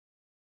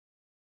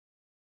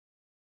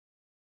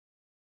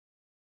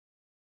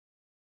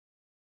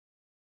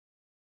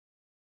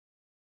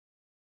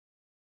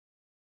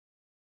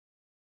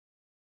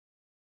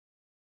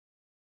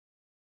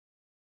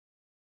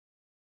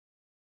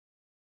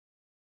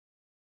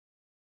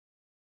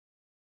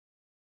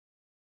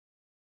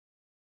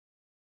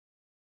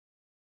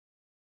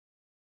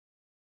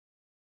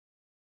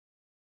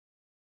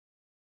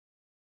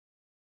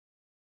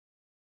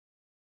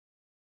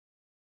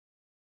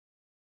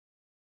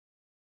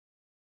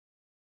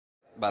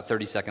about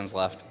 30 seconds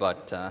left,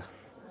 but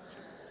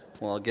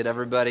we'll get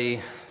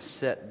everybody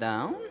set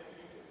down.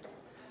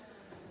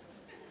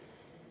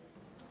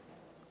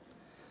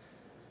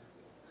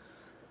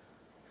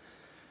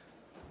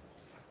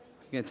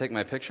 You gonna take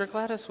my picture,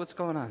 Gladys? What's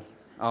going on?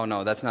 Oh,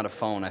 no, that's not a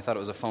phone. I thought it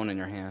was a phone in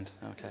your hand.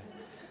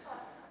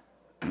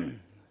 Okay.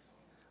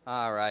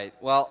 All right.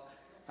 Well,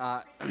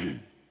 what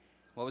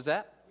was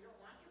that?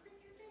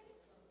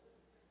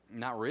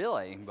 Not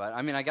really, but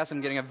I mean, I guess I'm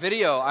getting a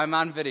video. I'm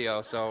on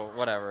video, so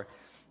whatever.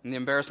 And the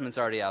embarrassment's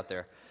already out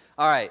there.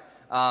 All right.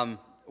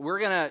 We're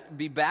going to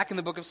be back in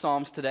the book of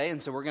Psalms today,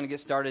 and so we're going to get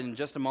started in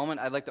just a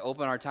moment. I'd like to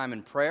open our time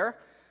in prayer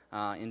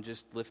and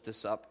just lift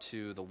this up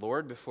to the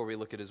Lord before we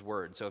look at His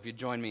Word. So if you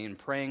join me in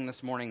praying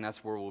this morning,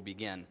 that's where we'll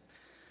begin.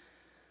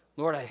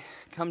 Lord, I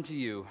come to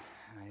you,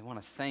 and I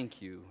want to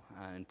thank you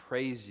and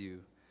praise you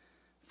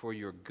for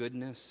your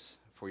goodness,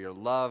 for your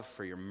love,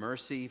 for your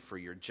mercy, for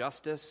your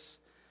justice.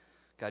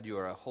 God, you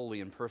are a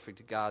holy and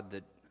perfect God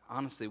that,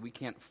 honestly, we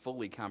can't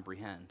fully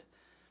comprehend.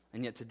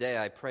 And yet today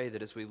I pray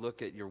that as we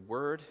look at your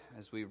word,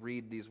 as we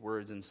read these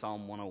words in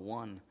Psalm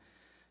 101,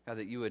 God,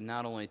 that you would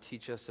not only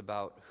teach us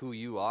about who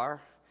you are,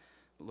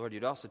 but Lord,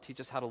 you'd also teach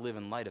us how to live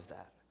in light of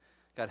that.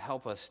 God,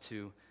 help us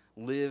to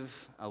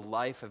live a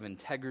life of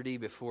integrity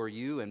before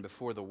you and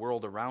before the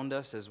world around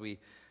us as we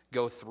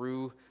go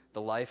through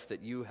the life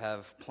that you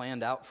have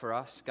planned out for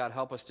us. God,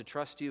 help us to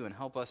trust you and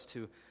help us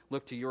to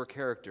look to your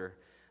character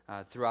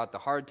throughout the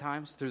hard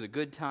times, through the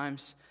good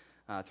times,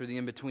 through the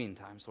in-between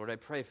times. Lord, I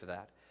pray for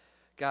that.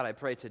 God, I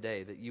pray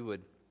today that you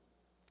would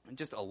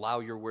just allow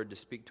your word to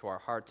speak to our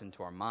hearts and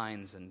to our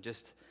minds and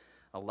just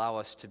allow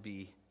us to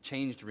be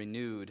changed,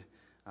 renewed,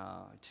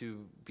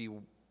 to be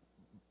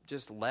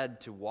just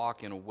led to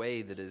walk in a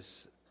way that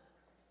is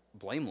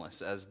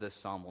blameless, as this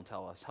psalm will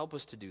tell us. Help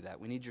us to do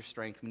that. We need your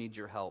strength. We need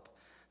your help.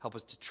 Help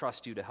us to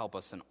trust you to help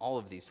us in all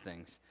of these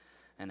things.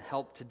 And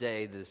help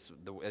today,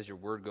 as your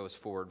word goes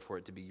forward, for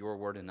it to be your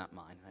word and not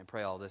mine. I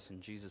pray all this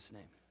in Jesus'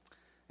 name.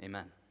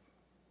 Amen.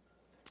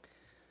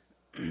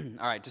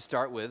 All right, to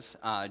start with,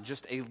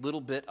 just a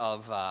little bit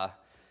of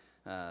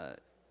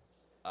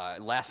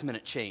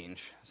last-minute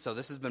change. So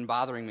this has been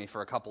bothering me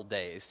for a couple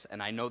days,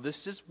 and I know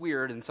this is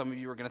weird, and some of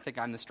you are going to think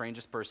I'm the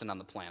strangest person on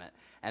the planet,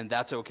 and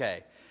that's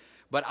okay.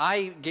 But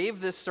I gave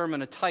this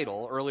sermon a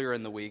title earlier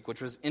in the week,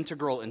 which was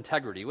Integral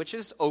Integrity, which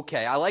is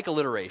okay. I like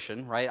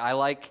alliteration, right? I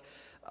like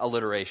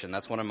alliteration.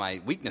 That's one of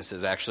my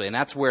weaknesses, actually, and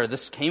that's where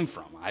this came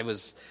from. It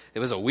was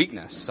a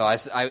weakness. So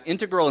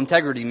integral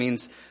integrity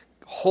means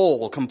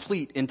whole,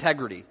 complete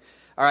integrity.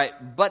 All right,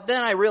 but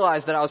then I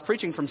realized that I was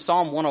preaching from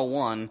Psalm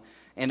 101,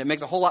 and it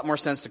makes a whole lot more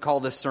sense to call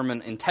this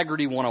sermon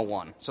Integrity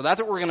 101. So that's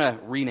what we're going to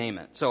rename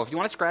it. So if you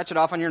want to scratch it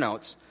off on your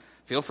notes,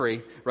 feel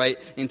free, right?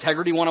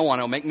 Integrity 101,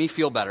 it'll make me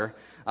feel better.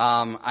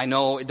 I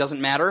know it doesn't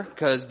matter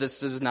because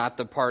this is not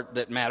the part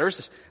that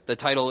matters. The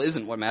title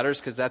isn't what matters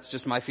because that's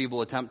just my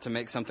feeble attempt to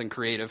make something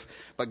creative.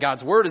 But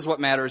God's Word is what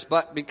matters.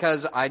 But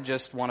because I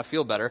just want to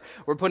feel better,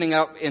 we're putting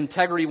out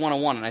Integrity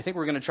 101. And I think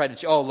we're going to try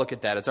to, oh, look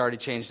at that. It's already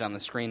changed on the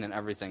screen and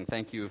everything.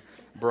 Thank you,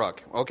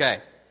 Brooke. Okay.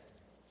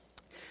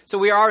 So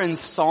we are in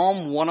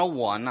Psalm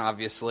 101,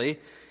 obviously.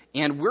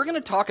 And we're going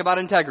to talk about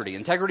integrity.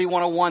 Integrity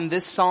 101,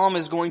 this psalm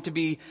is going to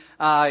be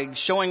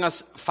showing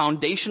us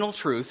foundational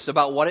truths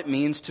about what it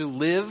means to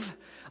live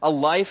a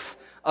life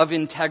of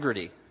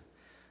integrity.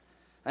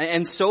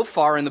 And so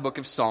far in the book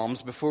of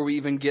Psalms, before we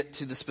even get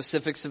to the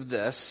specifics of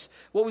this,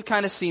 what we've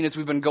kind of seen as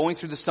we've been going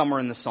through the summer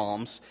in the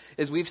Psalms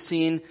is we've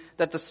seen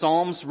that the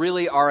Psalms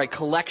really are a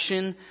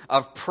collection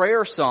of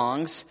prayer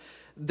songs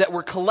that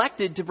were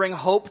collected to bring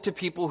hope to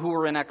people who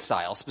were in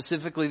exile,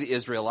 specifically the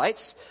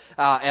Israelites,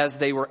 as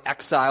they were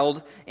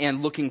exiled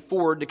and looking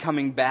forward to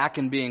coming back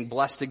and being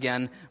blessed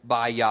again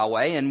by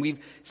Yahweh. And we've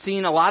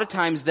seen a lot of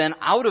times then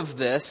out of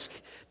this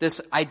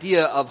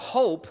idea of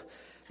hope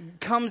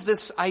comes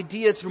this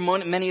idea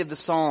through many of the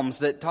Psalms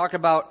that talk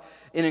about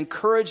an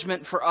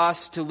encouragement for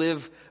us to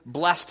live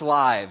blessed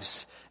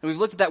lives. And we've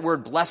looked at that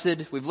word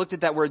blessed. We've looked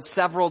at that word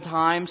several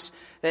times.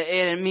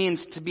 And it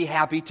means to be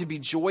happy, to be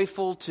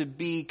joyful, to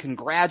be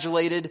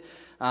congratulated.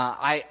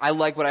 I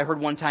like what I heard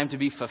one time, to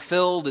be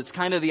fulfilled. It's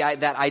kind of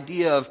that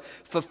idea of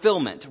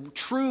fulfillment.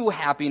 True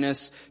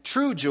happiness,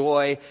 true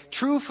joy,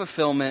 true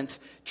fulfillment,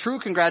 true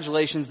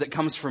congratulations that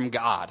comes from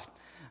God.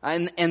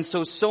 And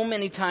so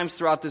many times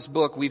throughout this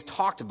book, we've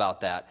talked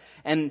about that.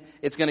 And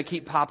it's going to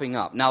keep popping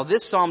up. Now,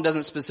 this psalm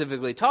doesn't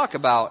specifically talk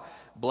about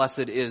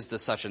blessed is the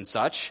such and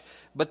such,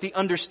 but the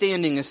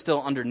understanding is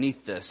still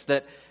underneath this,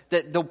 that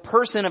the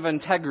person of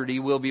integrity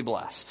will be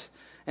blessed.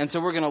 And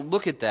so we're going to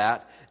look at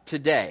that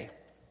today.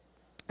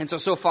 And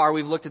so far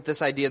we've looked at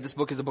this idea. This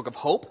book is a book of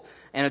hope,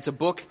 and it's a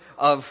book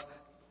of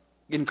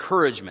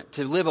encouragement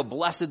to live a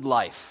blessed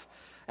life.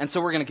 And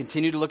so we're going to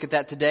continue to look at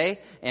that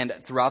today and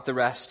throughout the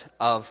rest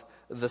of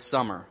the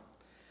summer.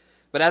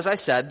 But as I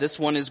said, this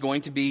one is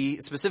going to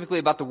be specifically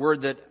about the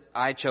word that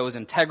I chose,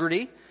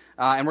 integrity.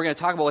 And we're going to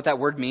talk about what that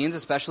word means,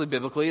 especially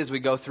biblically, as we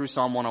go through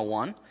Psalm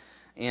 101.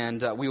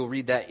 And we will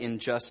read that in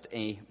just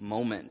a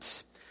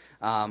moment.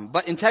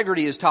 But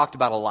integrity is talked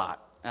about a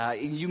lot.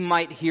 You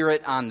might hear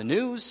it on the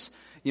news.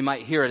 You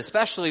might hear it,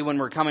 especially when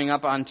we're coming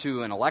up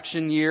onto an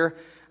election year.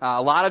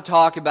 A lot of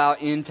talk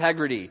about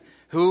integrity.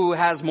 Who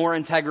has more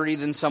integrity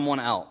than someone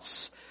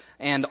else?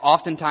 And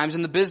oftentimes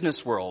in the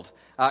business world,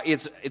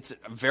 it's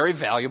very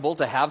valuable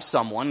to have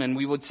someone, and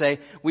we would say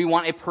we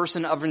want a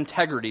person of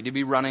integrity to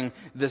be running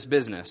this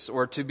business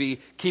or to be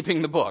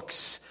keeping the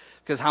books.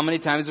 Because how many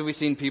times have we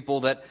seen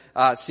people that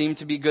seem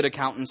to be good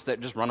accountants that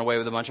just run away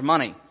with a bunch of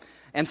money?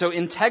 And so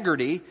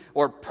integrity,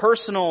 or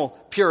personal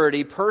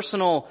purity,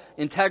 personal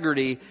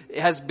integrity,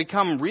 has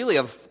become really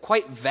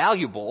quite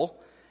valuable.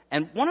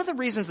 And one of the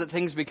reasons that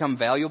things become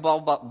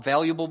valuable,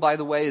 by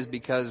the way, is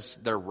because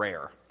they're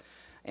rare.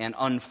 And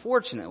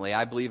unfortunately,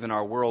 I believe in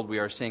our world we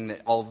are seeing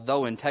that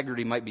although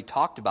integrity might be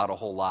talked about a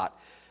whole lot,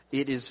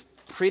 it is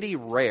pretty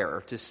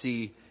rare to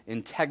see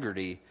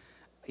integrity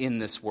in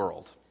this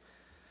world.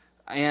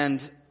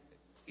 And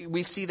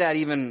we see that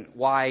even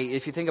why,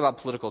 if you think about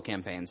political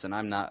campaigns, and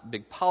I'm not a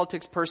big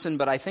politics person,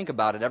 but I think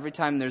about it every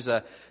time there's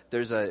a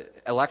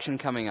election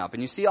coming up,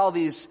 and you see all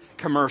these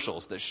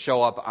commercials that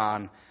show up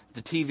on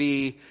the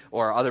TV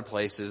or other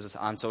places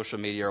on social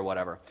media or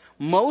whatever.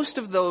 Most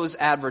of those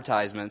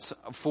advertisements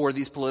for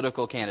these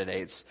political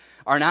candidates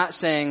are not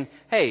saying,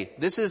 hey,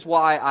 this is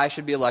why I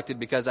should be elected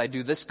because I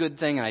do this good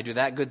thing and I do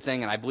that good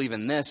thing and I believe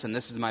in this and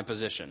this is my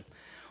position.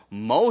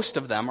 Most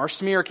of them are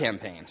smear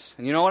campaigns.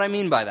 And you know what I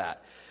mean by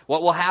that?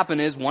 What will happen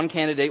is one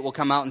candidate will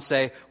come out and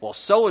say, well,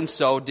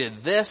 so-and-so did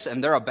this,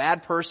 and they're a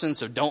bad person,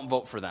 so don't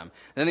vote for them.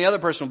 Then the other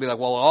person will be like,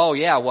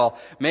 well,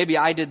 maybe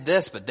I did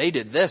this, but they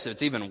did this.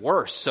 It's even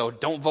worse, so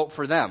don't vote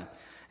for them.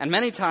 And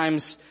many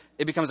times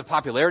it becomes a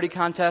popularity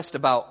contest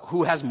about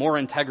who has more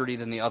integrity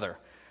than the other.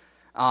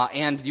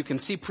 And you can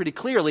see pretty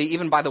clearly,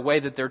 even by the way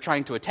that they're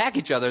trying to attack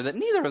each other, that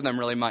neither of them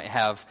really might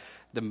have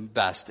the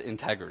best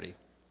integrity.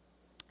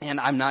 And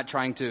I'm not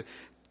trying to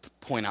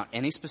point out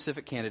any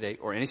specific candidate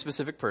or any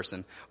specific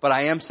person, but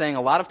I am saying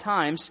a lot of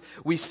times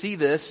we see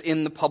this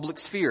in the public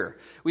sphere.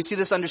 We see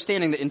this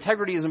understanding that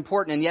integrity is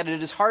important, and yet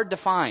it is hard to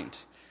find.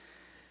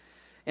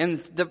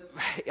 And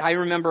I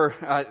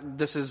remember,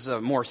 this is a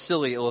more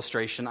silly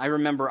illustration. I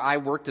remember I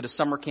worked at a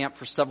summer camp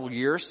for several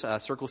years,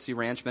 Circle C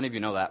Ranch. Many of you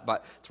know that,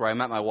 but it's where I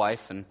met my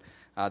wife, and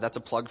that's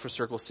a plug for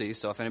Circle C.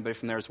 So if anybody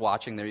from there is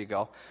watching, there you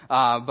go.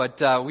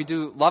 But we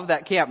do love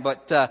that camp.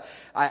 But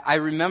I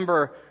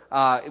remember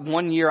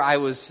one year I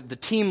was the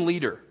team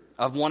leader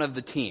of one of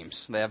the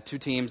teams. They have two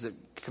teams that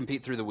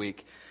compete through the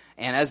week.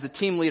 And as the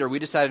team leader, we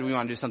decided we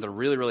want to do something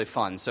really, really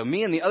fun. So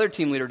me and the other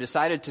team leader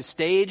decided to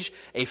stage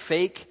a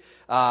fake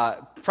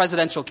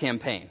presidential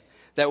campaign.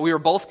 That we were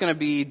both going to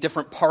be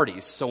different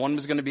parties. So one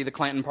was going to be the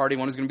Clanton party,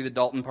 one was going to be the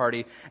Dalton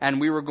party, and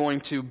we were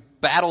going to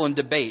battle and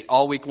debate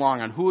all week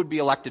long on who would be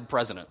elected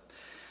president.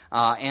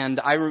 And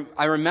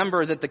I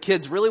remember that the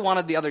kids really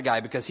wanted the other guy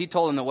because he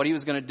told them that what he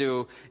was going to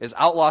do is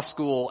outlaw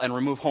school and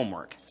remove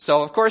homework.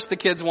 So of course the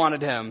kids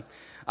wanted him.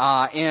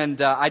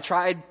 And I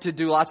tried to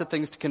do lots of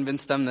things to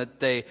convince them that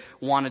they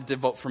wanted to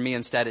vote for me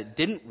instead. It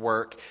didn't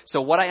work.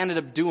 So what I ended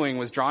up doing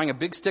was drawing a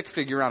big stick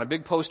figure on a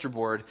big poster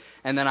board,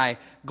 and then I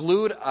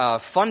glued a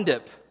Fun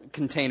Dip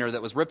container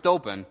that was ripped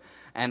open,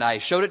 and I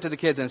showed it to the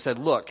kids and said,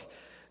 look,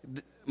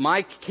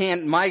 my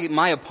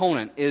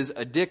opponent is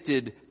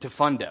addicted to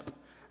Fun Dip.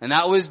 And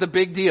that was the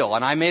big deal,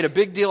 and I made a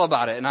big deal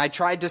about it, and I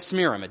tried to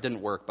smear him. It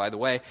didn't work, by the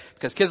way,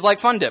 because kids like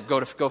Fun Dip,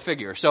 go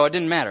figure, so it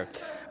didn't matter.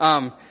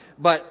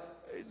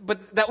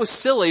 But that was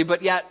silly,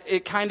 but yet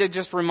it kind of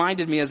just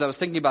reminded me as I was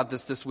thinking about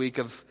this week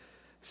of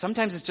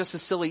sometimes it's just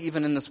as silly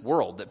even in this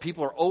world, that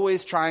people are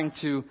always trying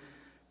to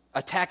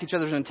attack each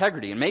other's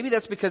integrity. And maybe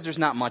that's because there's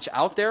not much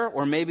out there,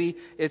 or maybe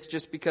it's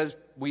just because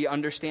we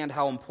understand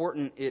how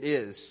important it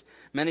is.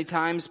 Many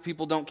times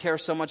people don't care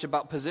so much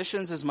about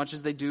positions as much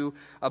as they do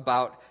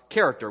about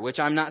character, which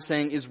I'm not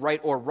saying is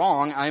right or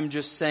wrong. I'm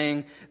just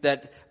saying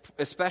that,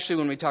 especially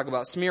when we talk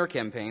about smear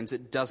campaigns,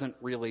 it doesn't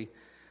really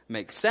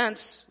make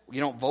sense. You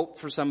don't vote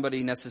for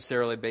somebody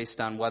necessarily based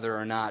on whether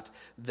or not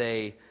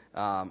they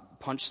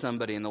punched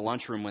somebody in the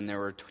lunchroom when they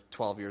were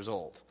 12 years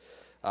old.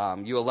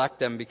 You elect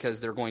them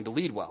because they're going to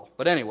lead well.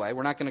 But anyway,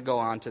 we're not going to go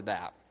on to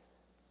that.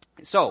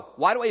 So,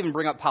 why do I even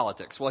bring up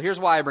politics? Well, here's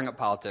why I bring up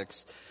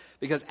politics.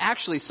 Because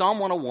actually, Psalm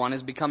 101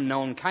 has become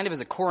known kind of as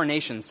a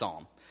coronation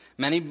psalm.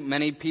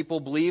 Many people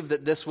believe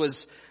that this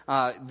was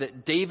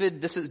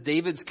this is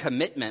David's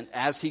commitment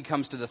as he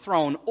comes to the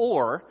throne,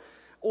 or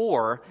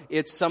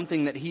it's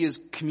something that he is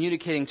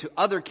communicating to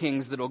other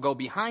kings that will go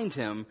behind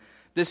him.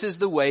 This is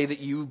the way that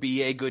you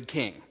be a good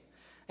king.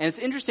 And it's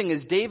interesting,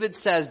 as David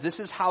says, this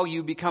is how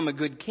you become a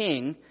good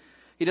king.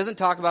 He doesn't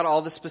talk about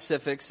all the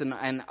specifics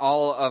and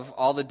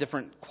all the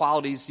different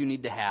qualities you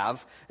need to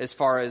have as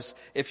far as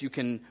if you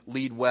can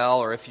lead well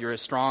or if you're a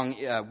strong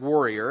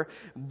warrior.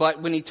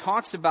 But when he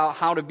talks about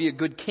how to be a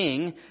good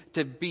king,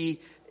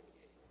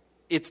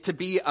 it's to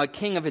be a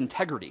king of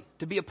integrity,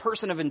 to be a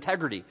person of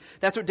integrity.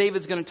 That's what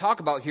David's going to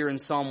talk about here in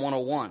Psalm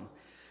 101.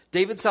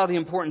 David saw the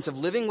importance of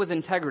living with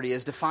integrity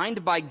as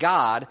defined by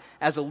God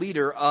as a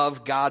leader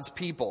of God's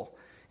people.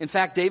 In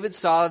fact, David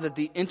saw that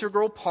the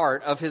integral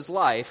part of his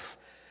life,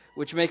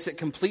 which makes it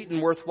complete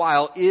and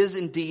worthwhile, is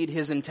indeed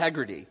his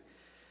integrity.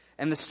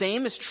 And the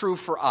same is true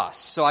for us.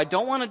 So I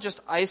don't want to just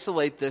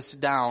isolate this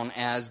down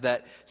as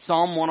that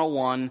Psalm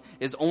 101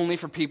 is only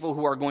for people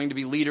who are going to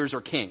be leaders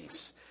or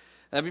kings.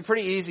 That'd be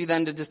pretty easy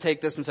then to just take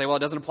this and say, well,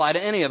 it doesn't apply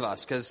to any of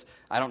us, because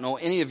I don't know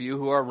any of you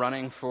who are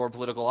running for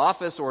political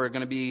office or are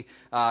going to be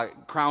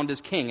crowned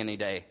as king any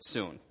day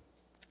soon.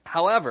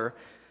 However,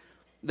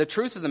 the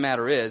truth of the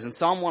matter is, in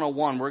Psalm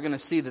 101, we're going to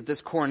see that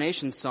this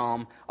coronation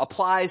psalm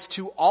applies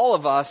to all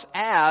of us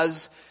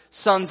as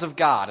sons of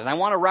God. And I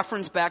want to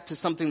reference back to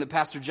something that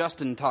Pastor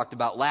Justin talked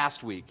about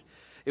last week.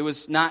 It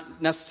was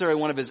not necessarily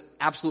one of his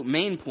absolute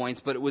main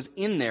points, but it was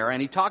in there.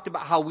 And he talked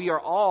about how we are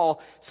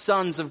all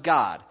sons of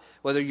God.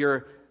 Whether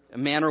you're a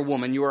man or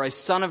woman, you are a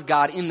son of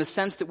God in the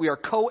sense that we are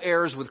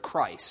co-heirs with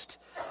Christ.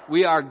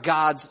 We are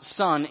God's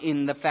son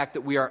in the fact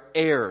that we are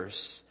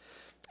heirs.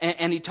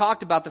 And he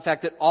talked about the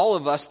fact that all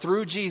of us,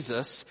 through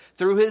Jesus,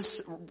 through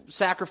his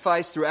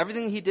sacrifice, through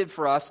everything he did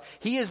for us,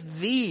 he is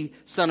the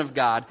Son of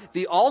God,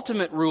 the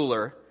ultimate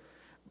ruler.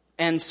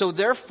 And so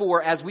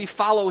therefore, as we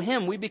follow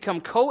him, we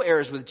become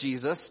co-heirs with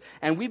Jesus,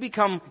 and we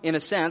become, in a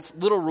sense,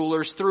 little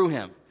rulers through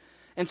him.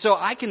 And so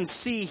I can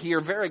see here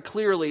very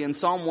clearly in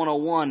Psalm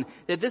 101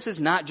 that this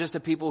is not just to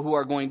people who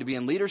are going to be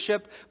in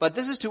leadership, but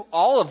this is to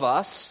all of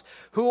us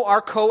who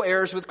are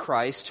co-heirs with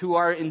Christ, who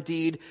are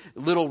indeed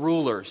little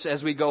rulers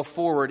as we go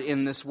forward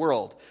in this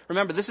world.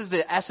 Remember, this is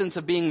the essence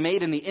of being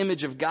made in the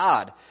image of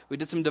God. We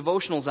did some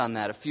devotionals on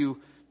that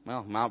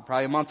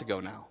probably a month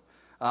ago now.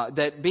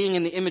 That being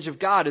in the image of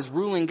God is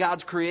ruling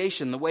God's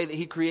creation the way that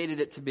he created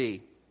it to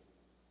be.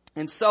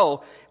 And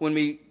so, when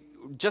we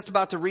just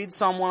about to read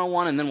Psalm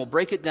 101 and then we'll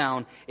break it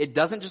down, it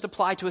doesn't just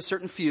apply to a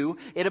certain few,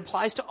 it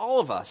applies to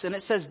all of us. And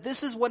it says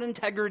this is what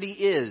integrity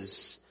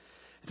is.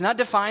 It's not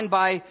defined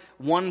by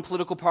one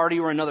political party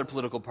or another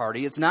political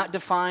party. It's not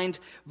defined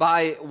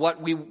by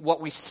what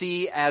we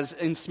see as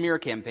in smear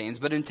campaigns,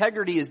 but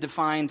integrity is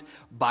defined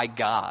by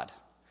God.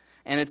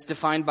 And it's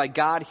defined by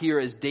God here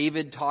as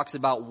David talks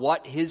about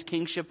what his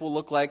kingship will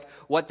look like,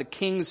 what the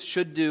kings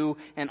should do,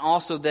 and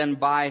also then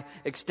by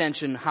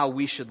extension how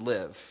we should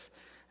live.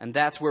 And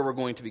that's where we're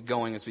going to be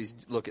going as we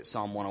look at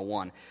Psalm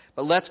 101.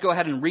 But let's go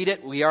ahead and read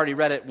it. We already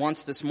read it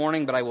once this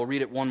morning, but I will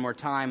read it one more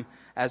time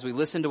as we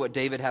listen to what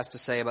David has to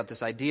say about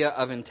this idea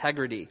of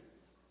integrity.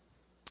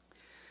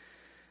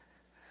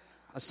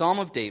 A Psalm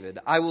of David.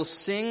 I will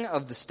sing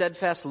of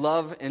steadfast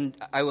love and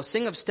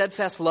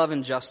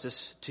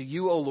justice. To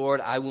you, O Lord,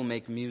 I will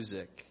make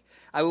music.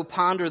 I will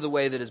ponder the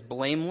way that is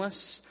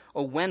blameless.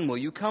 O when will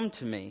you come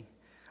to me?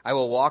 I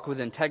will walk with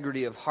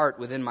integrity of heart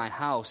within my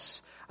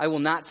house. I will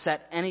not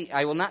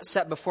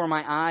set before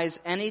my eyes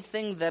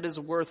anything that is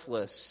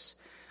worthless.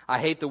 I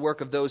hate the work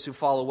of those who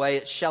fall away.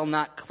 It shall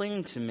not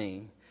cling to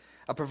me.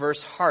 A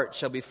perverse heart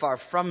shall be far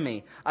from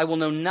me. I will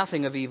know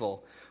nothing of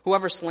evil.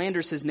 Whoever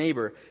slanders his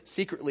neighbor,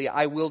 secretly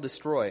I will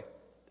destroy.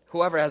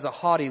 Whoever has a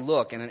haughty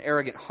look and an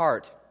arrogant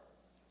heart,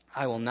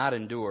 I will not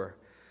endure.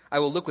 I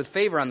will look with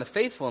favor on the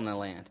faithful in the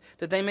land,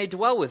 that they may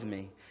dwell with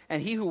me.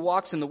 And he who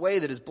walks in the way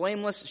that is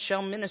blameless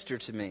shall minister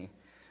to me.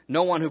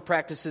 No one who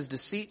practices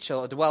deceit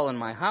shall dwell in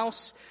my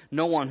house.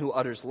 No one who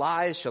utters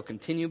lies shall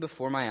continue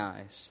before my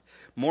eyes.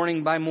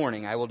 Morning by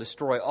morning I will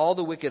destroy all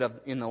the wicked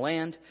in the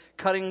land,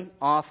 cutting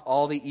off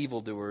all the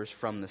evildoers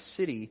from the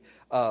city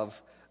of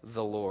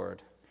the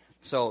Lord.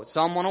 So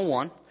Psalm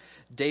 101,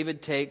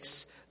 David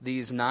takes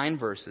these 8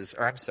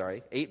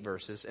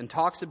 verses, and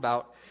talks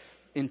about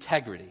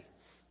integrity.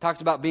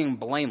 Talks about being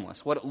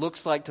blameless, what it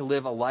looks like to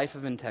live a life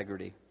of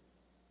integrity.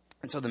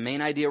 And so the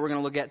main idea we're going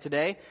to look at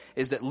today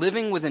is that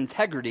living with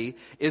integrity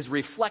is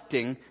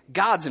reflecting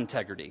God's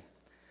integrity.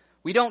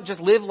 We don't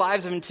just live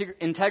lives of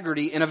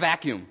integrity in a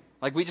vacuum.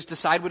 Like we just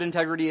decide what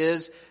integrity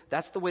is.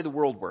 That's the way the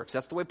world works.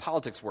 That's the way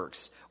politics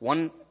works.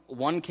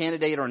 One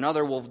candidate or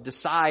another will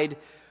decide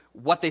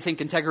what they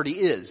think integrity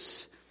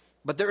is.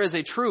 But there is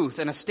a truth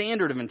and a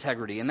standard of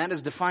integrity, and that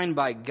is defined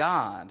by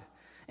God.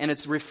 And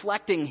it's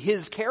reflecting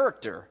his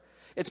character.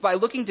 It's by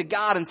looking to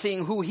God and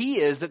seeing who he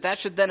is that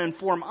should then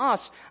inform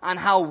us on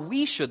how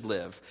we should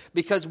live.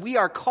 Because we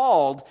are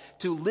called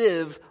to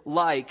live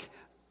like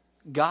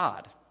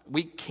God.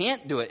 We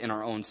can't do it in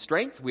our own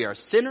strength. We are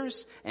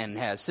sinners and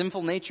have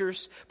sinful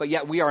natures, but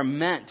yet we are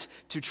meant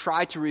to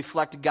try to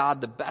reflect God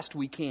the best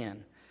we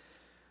can.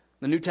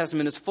 The New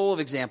Testament is full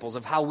of examples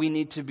of how we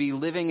need to be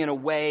living in a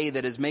way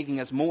that is making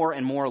us more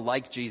and more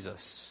like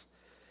Jesus.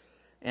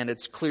 And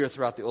it's clear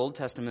throughout the Old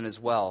Testament as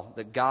well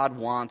that God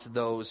wants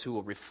those who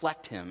will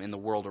reflect him in the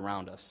world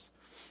around us.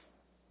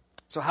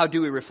 So how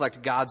do we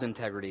reflect God's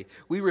integrity?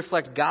 We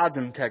reflect God's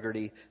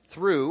integrity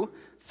through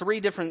 3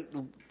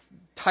 different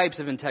types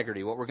of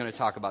integrity, what we're going to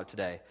talk about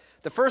today.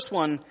 The first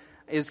one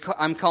is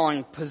I'm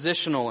calling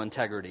positional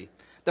integrity.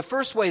 The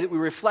first way that we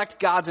reflect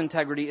God's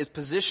integrity is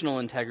positional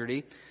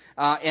integrity.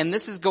 And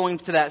this is going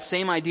to that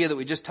same idea that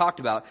we just talked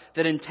about,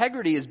 that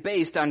integrity is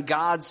based on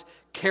God's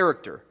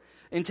character.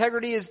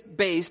 Integrity is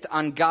based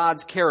on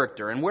God's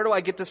character. And where do I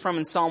get this from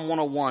in Psalm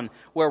 101?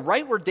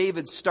 Where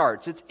David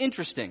starts. It's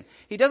interesting.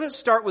 He doesn't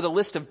start with a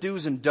list of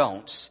do's and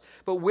don'ts.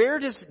 But where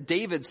does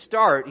David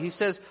start? He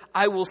says,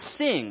 I will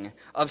sing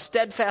of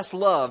steadfast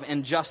love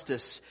and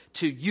justice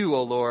to you,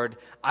 O Lord.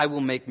 I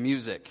will make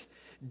music.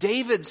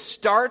 David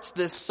starts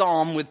this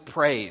psalm with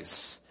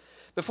praise.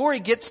 Before he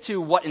gets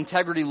to what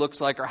integrity looks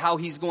like or how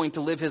he's going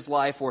to live his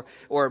life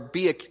or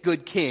be a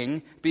good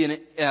king, be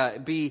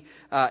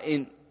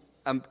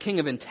a king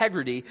of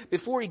integrity,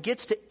 before he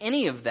gets to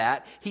any of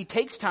that, he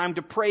takes time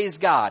to praise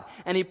God.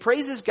 And he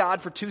praises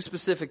God for two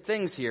specific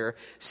things here.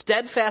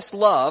 Steadfast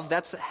love,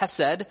 that's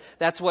hesed.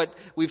 That's what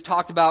we've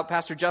talked about.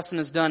 Pastor Justin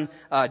has done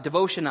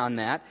devotion on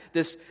that.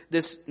 This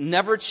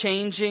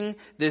never-changing,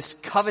 this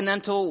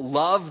covenantal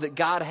love that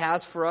God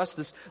has for us,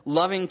 this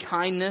loving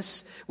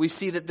kindness. We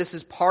see that this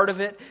is part of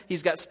it.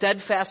 He's got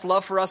steadfast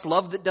love for us,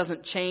 love that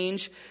doesn't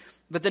change.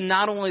 But then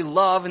not only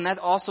love, and that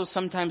also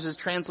sometimes is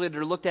translated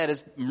or looked at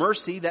as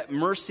mercy. That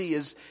mercy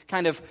is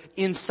kind of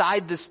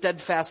inside the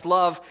steadfast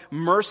love,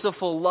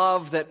 merciful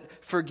love that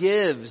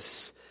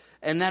forgives.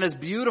 And that is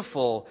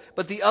beautiful.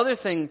 But the other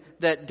thing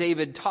that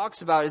David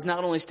talks about is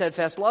not only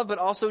steadfast love, but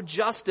also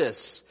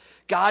justice.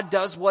 God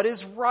does what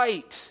is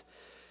right.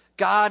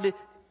 God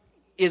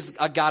is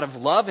a God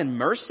of love and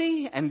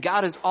mercy, and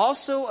God is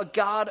also a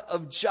God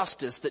of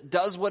justice that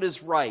does what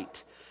is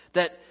right.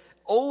 That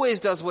always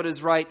does what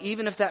is right,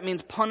 even if that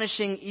means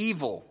punishing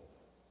evil.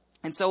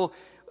 And so,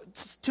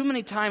 too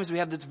many times we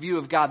have this view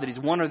of God that he's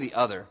one or the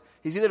other.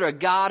 He's either a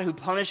God who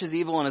punishes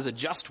evil and is a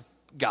just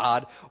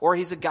God, or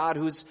he's a God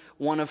who's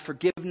one of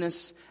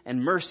forgiveness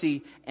and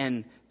mercy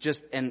and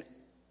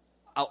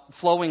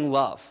outflowing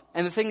love.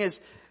 And the thing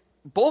is,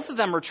 both of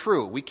them are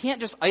true. We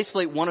can't just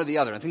isolate one or the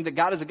other. I think that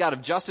God is a God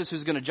of justice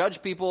who's going to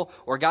judge people,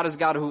 or God is a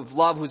God of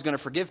love who's going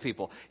to forgive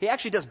people. He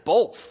actually does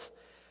both.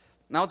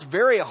 Now, it's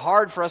very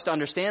hard for us to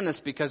understand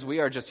this because we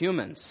are just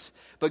humans.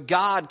 But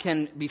God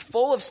can be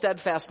full of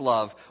steadfast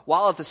love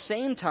while at the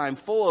same time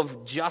full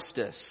of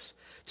justice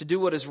to do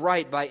what is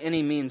right by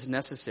any means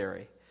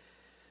necessary.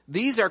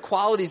 These are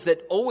qualities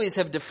that always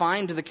have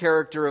defined the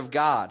character of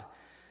God.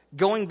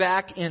 Going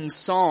back in the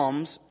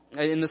Psalms,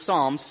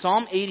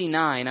 Psalm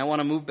 89, I want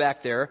to move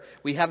back there.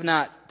 We have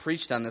not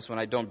preached on this one,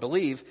 I don't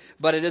believe,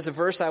 but it is a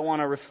verse I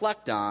want to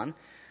reflect on.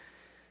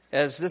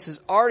 As this has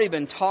already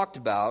been talked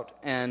about,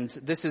 and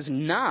this is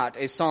not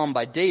a psalm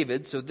by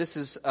David, so this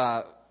is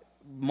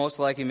most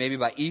likely maybe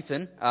by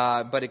Ethan,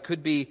 but it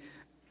could be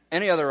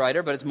any other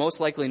writer, but it's most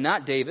likely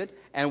not David.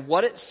 And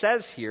what it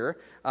says here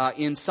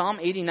in Psalm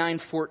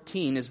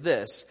 89:14 is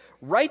this: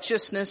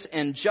 righteousness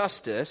and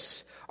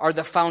justice are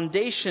the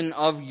foundation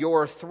of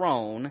your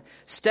throne.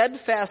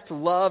 Steadfast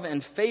love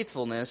and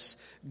faithfulness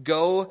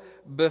go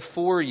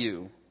before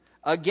you.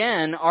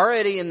 Again,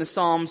 already in the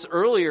Psalms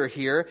earlier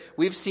here,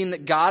 we've seen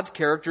that God's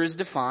character is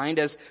defined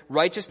as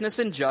righteousness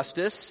and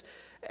justice,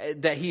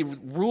 that he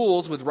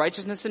rules with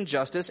righteousness and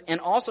justice,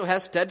 and also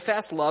has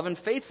steadfast love and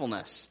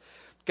faithfulness.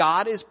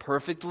 God is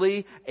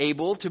perfectly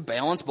able to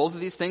balance both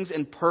of these things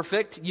in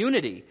perfect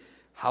unity.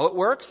 How it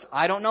works,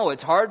 I don't know.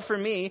 It's hard for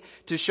me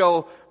to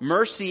show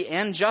mercy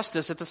and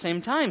justice at the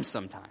same time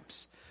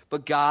sometimes.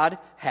 But God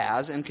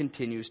has and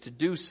continues to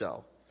do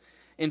so.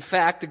 In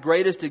fact, the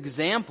greatest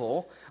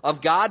example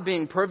of God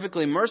being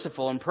perfectly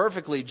merciful and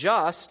perfectly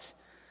just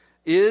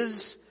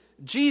is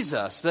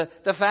Jesus.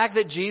 The fact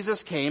that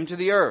Jesus came to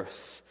the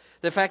earth.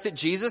 The fact that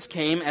Jesus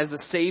came as the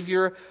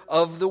Savior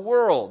of the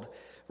world.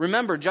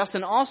 Remember,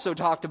 Justin also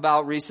talked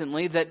about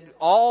recently that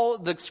all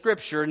the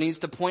Scripture needs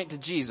to point to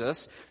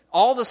Jesus.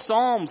 All the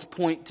Psalms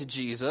point to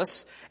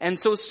Jesus. And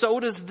so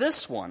does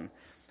this one.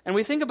 And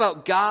we think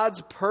about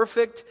God's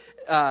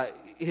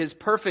His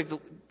perfect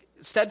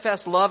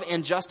steadfast love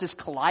and justice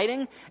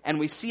colliding, and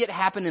we see it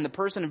happen in the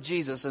person of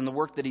Jesus and the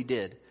work that he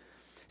did.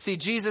 See,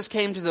 Jesus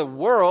came to the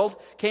world,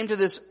 came to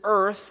this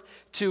earth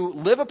to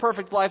live a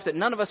perfect life that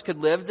none of us could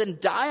live, then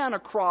die on a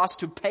cross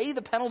to pay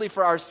the penalty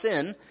for our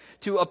sin,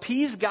 to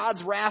appease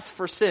God's wrath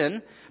for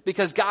sin,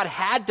 because God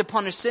had to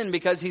punish sin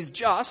because he's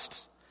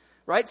just,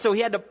 right? So he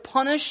had to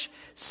punish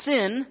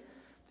sin.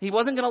 He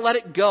wasn't going to let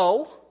it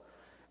go,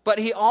 but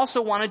he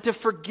also wanted to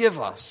forgive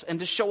us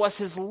and to show us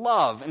his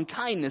love and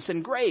kindness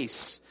and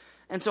grace.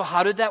 And so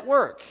how did that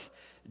work?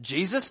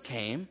 Jesus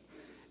came,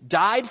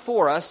 died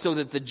for us so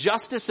that the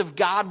justice of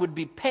God would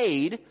be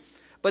paid,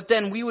 but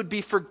then we would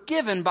be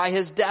forgiven by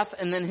his death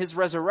and then his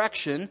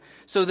resurrection,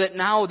 so that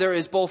now there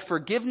is both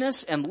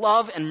forgiveness and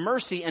love and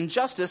mercy and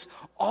justice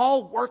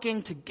all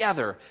working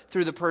together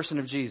through the person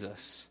of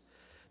Jesus.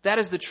 That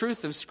is the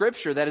truth of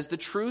Scripture. That is the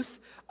truth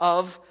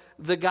of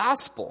the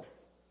gospel.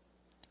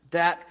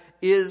 That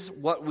is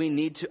what we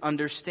need to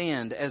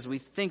understand as we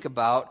think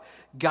about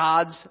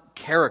God's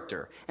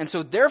character. And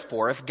so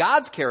therefore, if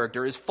God's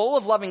character is full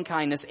of loving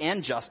kindness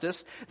and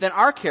justice, then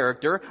our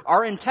character,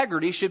 our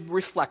integrity should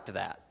reflect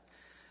that.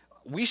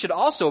 We should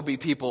also be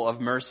people of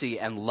mercy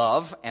and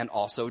love and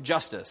also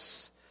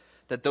justice.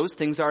 That those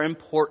things are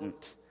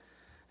important.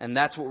 And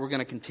that's what we're going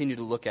to continue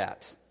to look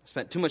at. I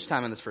spent too much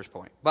time on this first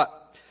point.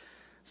 But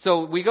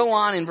So we go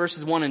on in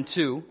verses 1 and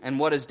 2, and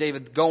what does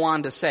David go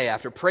on to say?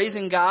 After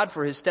praising God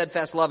for his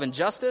steadfast love and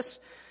justice,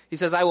 he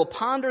says, I will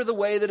ponder the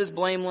way that is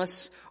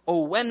blameless.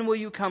 Oh, when will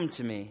you come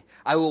to me?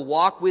 I will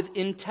walk with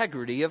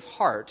integrity of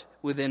heart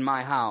within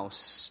my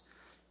house.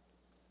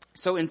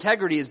 So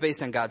integrity is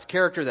based on God's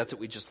character. That's what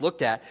we just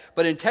looked at.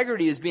 But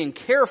integrity is being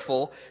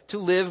careful to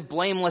live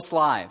blameless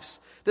lives.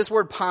 This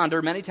word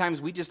ponder, many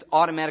times we just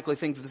automatically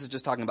think that this is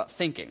just talking about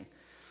thinking.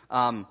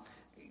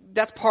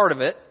 That's part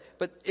of it,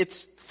 but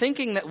it's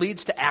thinking that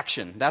leads to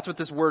action. That's what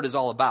this word is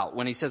all about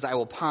when he says, I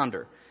will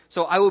ponder.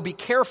 So I will be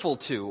careful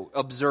to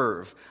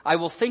observe. I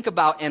will think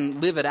about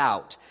and live it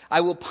out.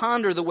 I will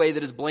ponder the way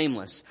that is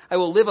blameless. I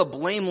will live a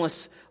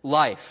blameless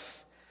life.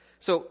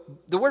 So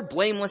the word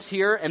blameless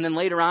here, and then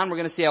later on we're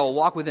going to see I will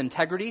walk with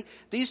integrity.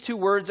 These two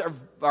words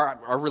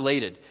are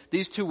related.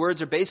 These two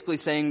words are basically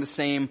saying the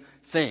same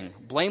thing.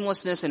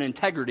 Blamelessness and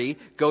integrity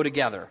go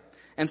together.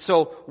 And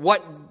so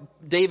what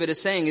David is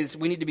saying is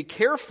we need to be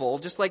careful,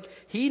 just like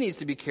he needs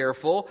to be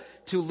careful,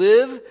 to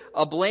live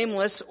a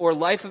blameless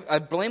life,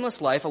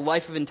 a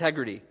life of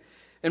integrity.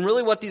 And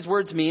really what these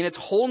words mean, it's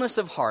wholeness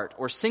of heart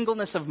or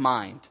singleness of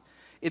mind.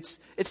 It's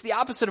the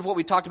opposite of what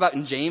we talked about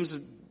in James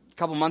a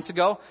couple months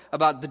ago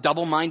about the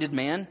double-minded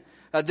man.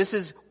 This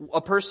is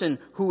a person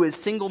who is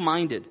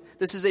single-minded.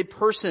 This is a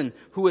person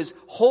who is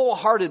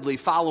wholeheartedly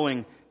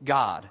following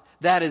God.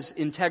 That is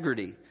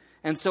integrity.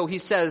 And so he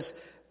says,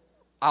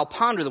 I'll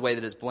ponder the way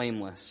that is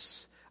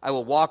blameless. I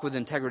will walk with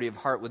integrity of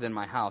heart within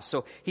my house.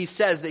 So he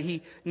says that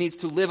he needs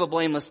to live a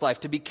blameless life,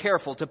 to be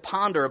careful, to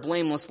ponder a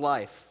blameless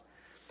life.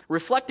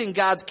 Reflecting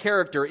God's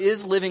character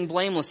is living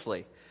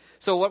blamelessly.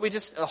 So what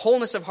a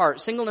wholeness of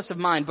heart, singleness of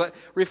mind, but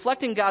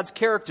reflecting God's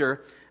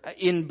character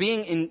in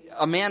being in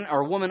a man or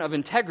a woman of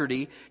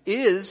integrity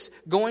is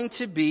going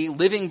to be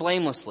living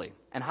blamelessly.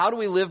 And how do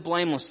we live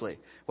blamelessly?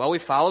 Well, we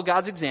follow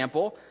God's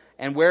example.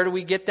 And where do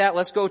we get that?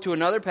 Let's go to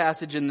another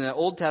passage in the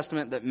Old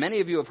Testament that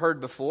many of you have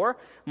heard before,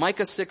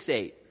 Micah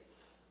 6:8.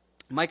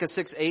 Micah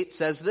 6:8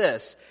 says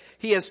this,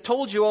 He has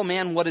told you, O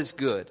man, what is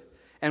good.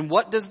 And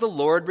what does the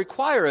Lord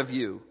require of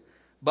you?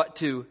 But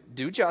to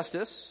do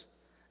justice,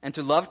 and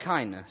to love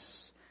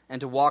kindness,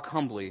 and to walk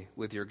humbly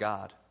with your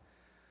God.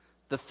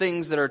 The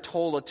things that are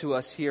told to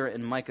us here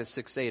in Micah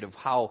 6:8 of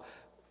how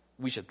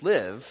we should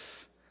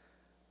live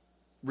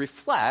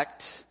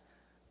reflect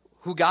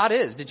who God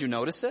is. Did you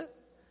notice it?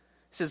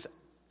 He says,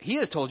 He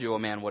has told you, O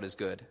man, what is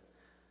good.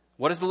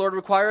 What does the Lord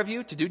require of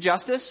you? To do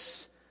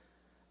justice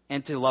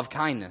and to love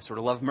kindness or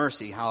to love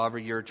mercy, however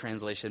your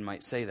translation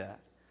might say that.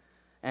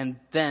 And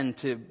then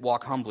to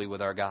walk humbly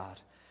with our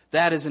God.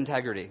 That is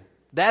integrity.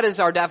 That is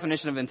our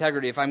definition of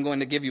integrity if I'm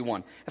going to give you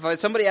one. If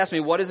somebody asks me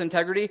what is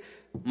integrity,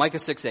 Micah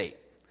 6:8.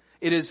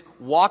 It is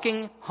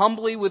walking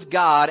humbly with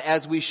God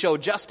as we show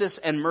justice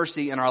and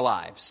mercy in our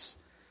lives.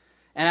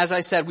 And as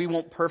I said, we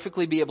won't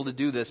perfectly be able to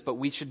do this, but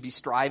we should be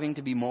striving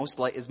to be most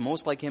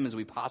like Him as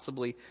we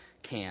possibly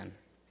can.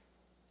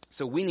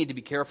 So we need to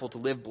be careful to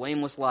live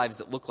blameless lives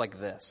that look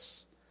like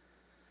this.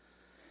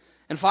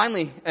 And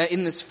finally,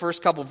 in this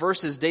first couple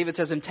verses, David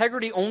says,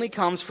 integrity only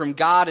comes from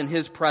God and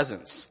His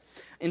presence.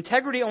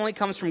 Integrity only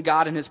comes from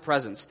God and His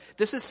presence.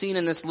 This is seen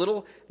in this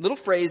little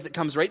phrase that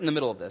comes right in the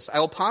middle of this. I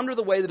will ponder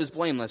the way that is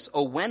blameless.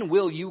 Oh, when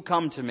will you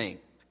come to me?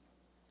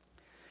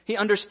 He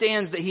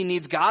understands that he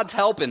needs God's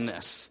help in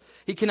this.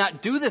 He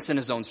cannot do this in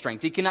his own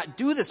strength. He cannot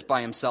do this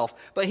by himself,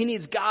 but he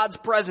needs God's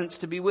presence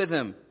to be with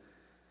him.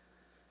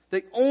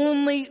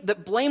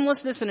 That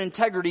blamelessness and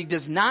integrity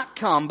does not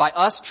come by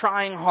us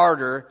trying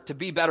harder to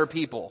be better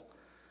people.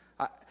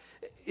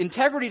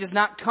 Integrity does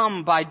not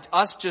come by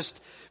us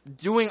just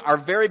doing our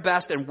very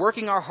best and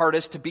working our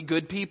hardest to be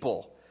good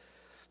people.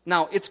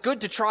 Now, it's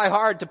good to try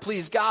hard to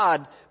please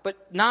God,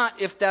 but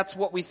not if that's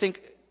what we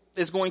think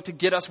is going to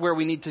get us where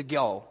we need to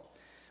go.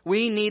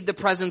 We need the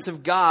presence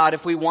of God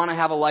if we want to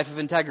have a life of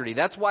integrity.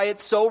 That's why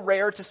it's so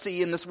rare to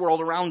see in this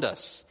world around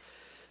us.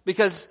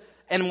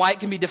 And why it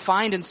can be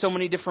defined in so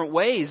many different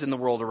ways in the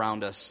world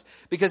around us.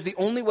 Because the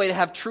only way to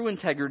have true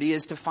integrity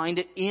is to find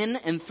it in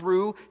and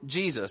through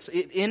Jesus.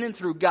 In and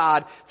through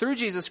God, through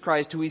Jesus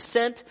Christ, who He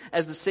sent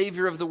as the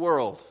Savior of the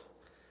world.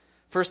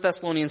 1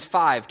 Thessalonians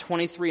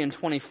 5:23 and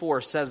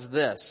 24 says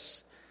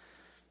this.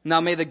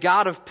 Now may the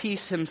God of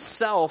peace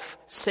Himself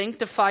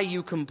sanctify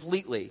you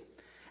completely.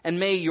 And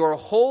may your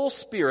whole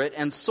spirit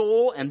and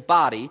soul and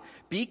body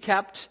be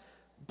kept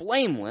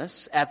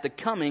blameless at the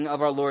coming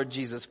of our Lord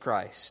Jesus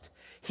Christ.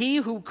 He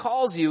who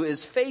calls you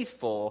is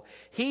faithful.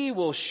 He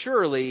will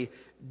surely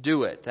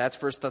do it. That's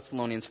 1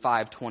 Thessalonians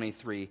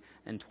 5:23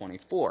 and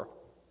 24.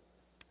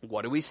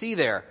 What do we see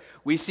there?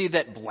 We see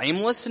that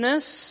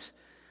blamelessness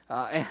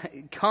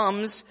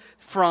comes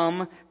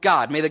from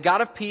God. May the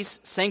God of peace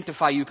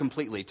sanctify you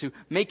completely, to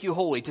make you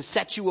holy, to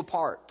set you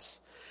apart.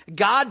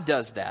 God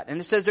does that. And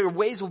it says their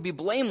ways will be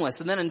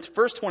blameless. And then in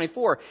verse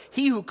 24,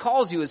 He who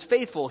calls you is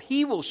faithful.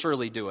 He will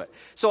surely do it.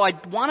 So I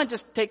want to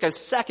just take a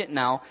second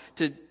now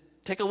to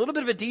take a little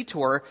bit of a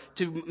detour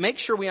to make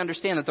sure we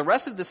understand that the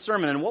rest of this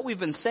sermon and what we've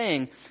been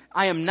saying,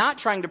 I am not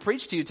trying to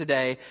preach to you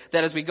today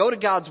that as we go to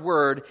God's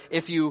Word,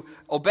 if you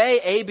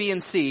obey A, B,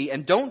 and C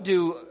and don't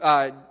do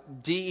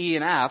D, E,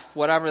 and F,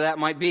 whatever that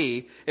might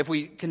be, if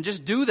we can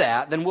just do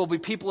that, then we'll be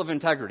people of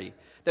integrity.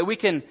 That we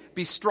can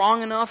be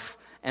strong enough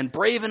and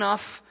brave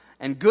enough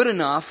and good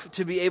enough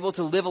to be able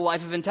to live a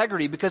life of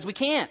integrity, because we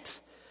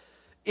can't.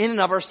 In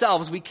and of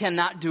ourselves, we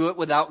cannot do it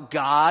without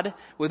God,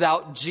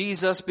 without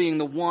Jesus being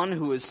the one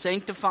who is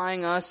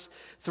sanctifying us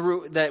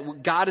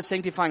that God is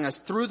sanctifying us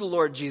through the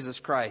Lord Jesus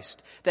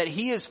Christ, that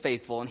He is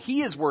faithful and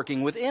He is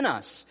working within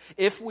us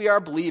if we are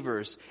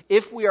believers,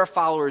 if we are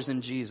followers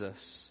in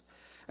Jesus.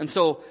 And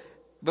so,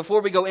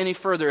 before we go any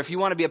further, if you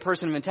want to be a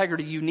person of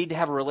integrity, you need to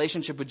have a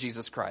relationship with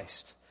Jesus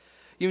Christ.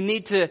 You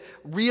need to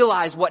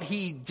realize what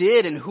He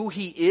did and who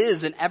He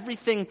is and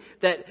everything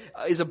that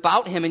is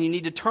about Him, and you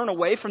need to turn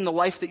away from the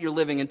life that you're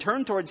living and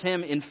turn towards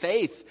Him in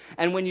faith.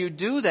 And when you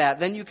do that,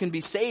 then you can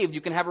be saved. You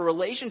can have a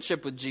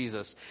relationship with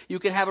Jesus. You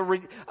can have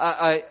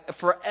a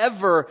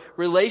forever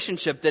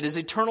relationship that is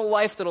eternal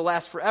life that will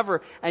last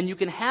forever. And you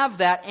can have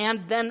that,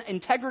 and then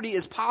integrity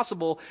is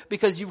possible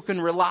because you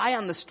can rely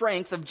on the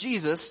strength of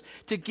Jesus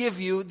to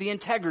give you the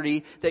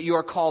integrity that you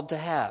are called to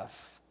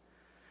have.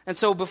 And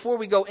so before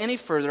we go any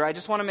further, I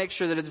just want to make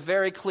sure that it's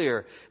very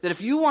clear that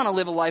if you want to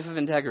live a life of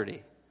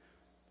integrity,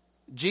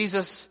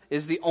 Jesus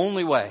is the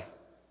only way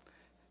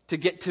to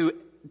get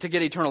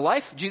eternal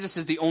life. Jesus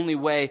is the only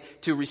way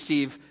to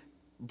receive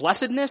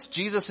blessedness.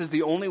 Jesus is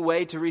the only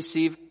way to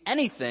receive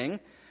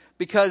anything,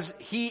 because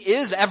He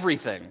is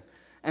everything.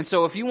 And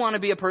so if you want to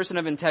be a person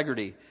of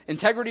integrity,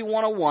 Integrity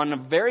 101, the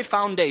very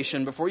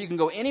foundation before you can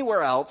go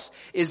anywhere else,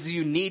 is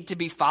you need to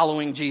be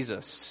following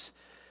Jesus.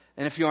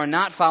 And if you are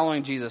not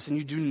following Jesus and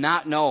you do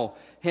not know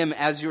Him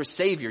as your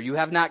Savior, you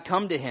have not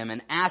come to Him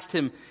and asked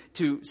Him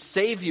to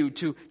save you,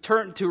 to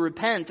turn, to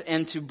repent,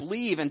 and to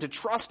believe and to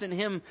trust in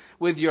Him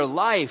with your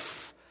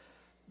life,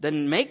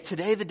 then make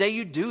today the day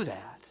you do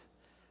that.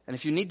 And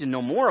if you need to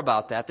know more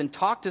about that, then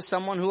talk to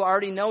someone who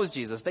already knows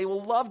Jesus. They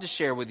will love to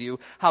share with you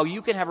how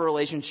you can have a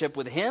relationship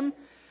with Him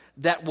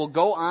that will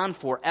go on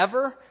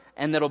forever,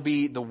 and that'll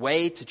be the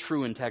way to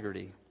true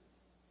integrity.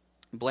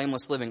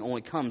 Blameless living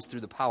only comes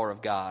through the power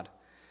of God.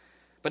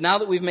 But now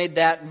that we've made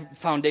that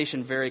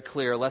foundation very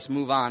clear, let's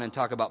move on and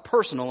talk about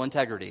personal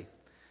integrity.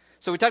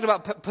 So we talked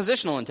about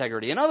positional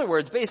integrity. In other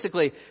words,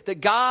 basically,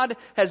 that God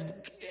has,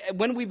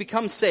 when we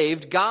become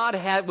saved,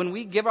 when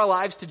we give our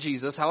lives to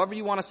Jesus, however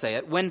you want to say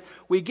it, when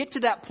we get to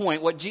that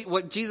point, what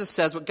Jesus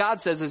says, what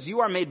God says is, you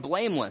are made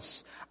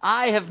blameless.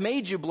 I have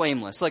made you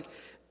blameless. Like,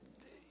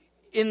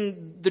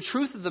 in the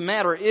truth of the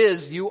matter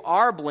is, you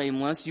are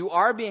blameless. You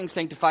are being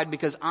sanctified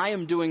because I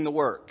am doing the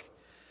work.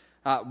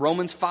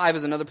 Romans 5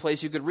 is another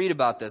place you could read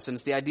about this, and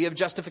it's the idea of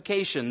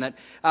justification, that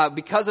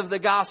because of the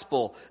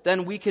gospel,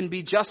 then we can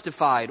be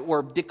justified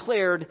or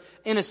declared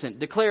innocent,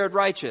 declared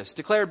righteous,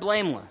 declared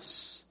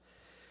blameless.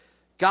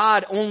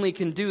 God only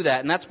can do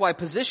that, and that's why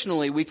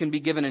positionally we can be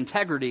given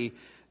integrity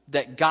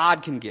that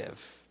God can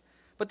give.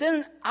 But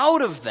then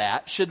out of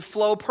that should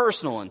flow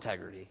personal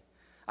integrity.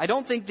 I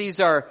don't think these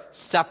are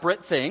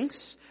separate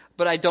things,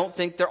 but I don't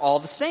think they're all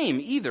the same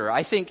either.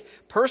 I think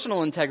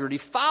personal integrity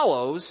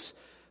follows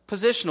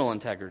positional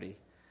integrity.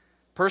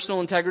 Personal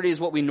integrity is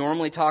what we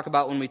normally talk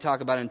about when we talk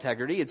about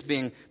integrity. It's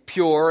being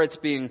pure, it's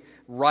being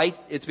right,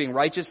 it's being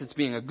righteous, it's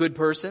being a good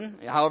person,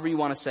 however you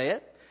want to say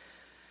it.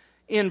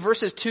 In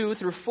verses 2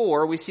 through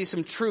 4, we see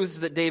some truths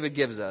that David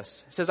gives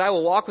us. It says, I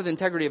will walk with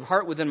integrity of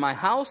heart within my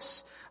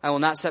house. I will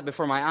not set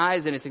before my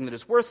eyes anything that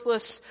is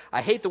worthless.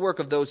 I hate the work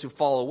of those who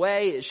fall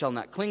away. It shall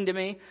not cling to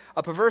me.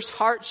 A perverse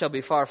heart shall be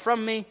far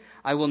from me.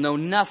 I will know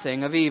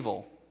nothing of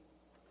evil.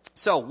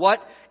 So,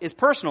 what is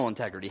personal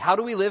integrity? How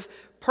do we live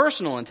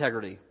personal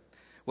integrity?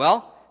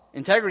 Well,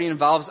 integrity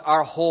involves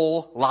our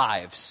whole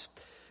lives.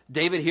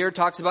 David here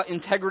talks about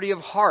integrity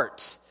of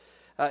heart.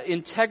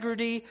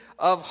 Integrity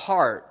of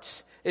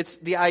heart. It's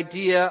the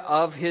idea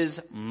of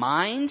his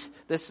mind.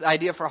 This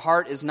idea for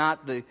heart is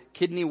not the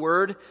kidney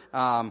word.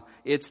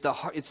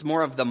 It's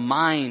more of the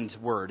mind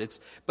word.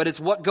 But it's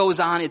what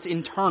goes on. It's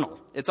internal.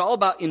 It's all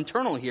about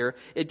internal here.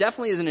 It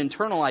definitely is an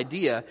internal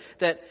idea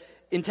that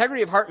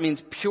integrity of heart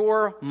means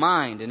pure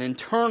mind, an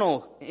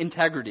internal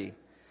integrity.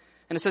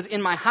 And it says,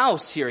 in my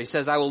house here, he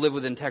says, I will live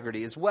with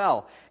integrity as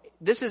well.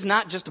 This is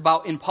not just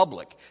about in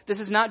public.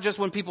 This is not just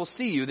when people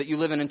see you that you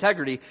live in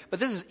integrity, but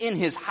this is in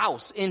his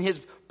house, in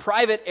his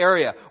private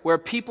area where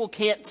people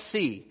can't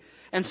see.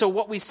 And so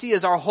what we see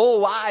is our whole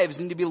lives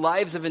need to be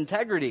lives of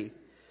integrity.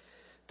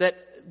 That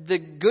the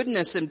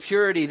goodness and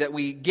purity that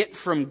we get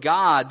from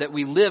God, that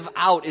we live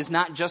out, is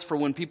not just for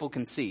when people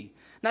can see.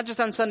 Not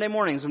just on Sunday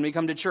mornings when we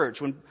come to church,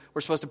 when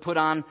we're supposed to put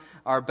on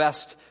our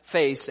best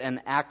face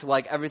and act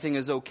like everything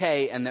is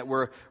okay and that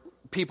we're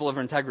people of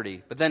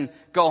integrity. But then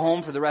go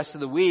home for the rest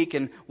of the week,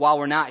 and while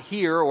we're not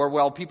here or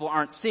while people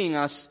aren't seeing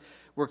us,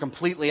 we're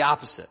completely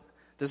opposite.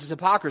 This is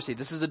hypocrisy.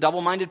 This is a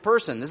double-minded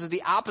person. This is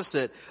the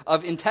opposite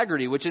of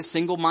integrity, which is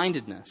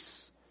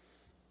single-mindedness.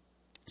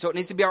 So it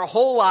needs to be, our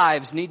whole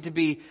lives need to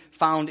be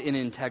found in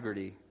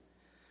integrity.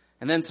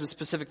 And then some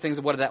specific things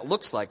of what that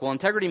looks like. Well,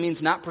 integrity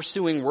means not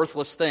pursuing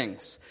worthless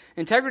things.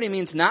 Integrity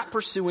means not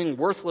pursuing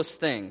worthless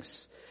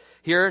things.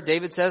 Here,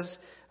 David says,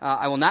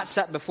 I will not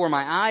set before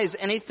my eyes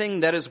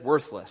anything that is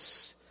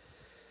worthless.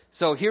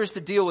 So here's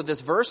the deal with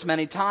this verse.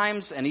 Many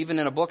times, and even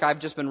in a book I've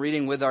just been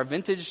reading with our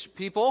vintage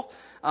people,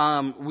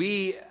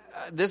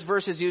 this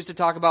verse is used to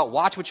talk about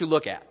watch what you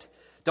look at.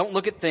 Don't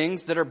look at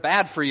things that are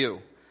bad for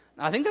you.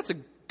 I think that's a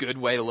good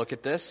way to look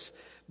at this.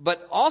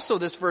 But also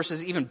this verse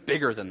is even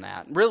bigger than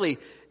that. Really,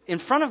 in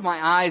front of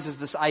my eyes is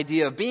this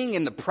idea of being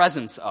in the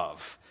presence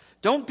of.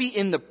 Don't be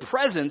in the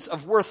presence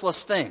of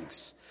worthless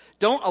things.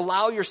 Don't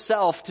allow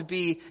yourself to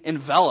be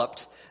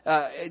enveloped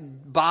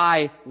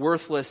by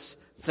worthless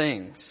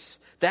things.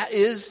 That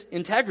is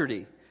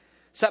integrity.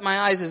 Set my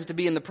eyes as to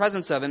be in the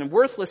presence of. And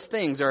worthless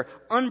things are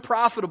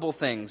unprofitable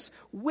things,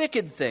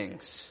 wicked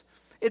things.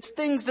 It's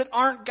things that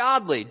aren't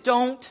godly.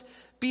 Don't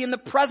be in the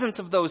presence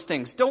of those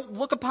things. Don't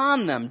look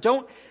upon them.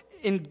 Don't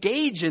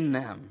engage in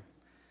them.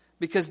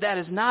 Because that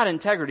is not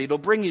integrity. It'll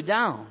bring you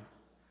down.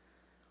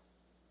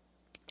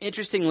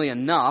 Interestingly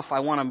enough, I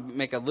want to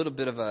make a little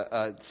bit of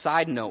a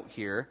side note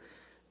here.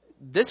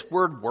 This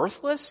word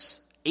worthless,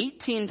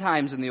 18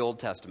 times in the Old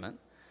Testament,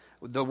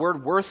 the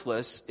word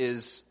worthless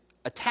is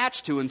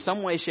attached to in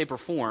some way, shape, or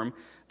form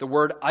the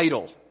word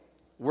idol.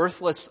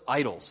 Worthless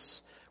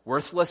idols.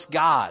 Worthless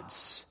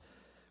gods.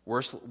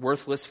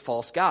 Worthless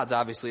false gods,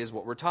 obviously, is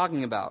what we're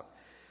talking about.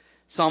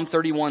 Psalm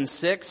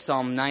 31:6,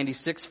 Psalm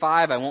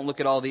 96:5, I won't look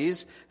at all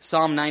these.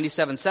 Psalm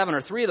 97:7 are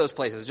three of those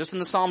places, just in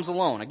the Psalms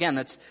alone. Again,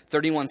 that's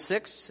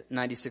 31:6,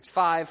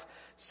 96:5,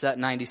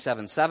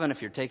 97:7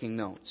 if you're taking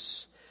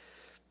notes.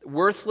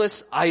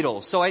 Worthless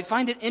idols. So I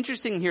find it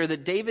interesting here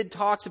that David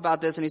talks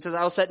about this and he says,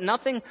 I will set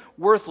nothing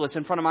worthless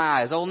in front of my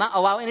eyes. I will not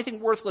allow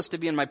anything worthless to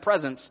be in my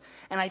presence.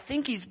 And I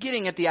think he's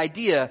getting at the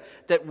idea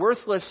that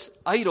worthless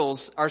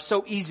idols are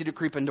so easy to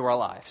creep into our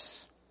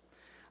lives.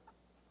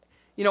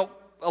 You know,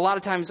 a lot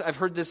of times I've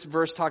heard this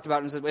verse talked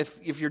about and said,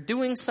 if you're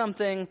doing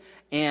something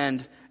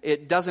and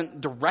it doesn't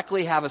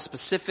directly have a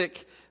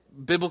specific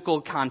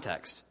biblical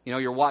context, you know,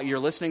 you're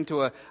listening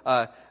to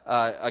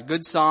a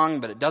good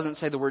song, but it doesn't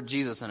say the word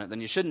Jesus in it, then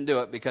you shouldn't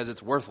do it because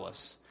it's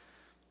worthless.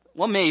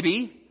 Well,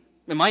 maybe.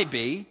 It might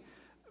be.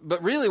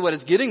 But really what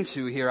it's getting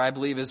to here, I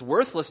believe, is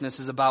worthlessness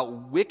is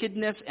about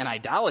wickedness and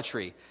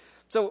idolatry.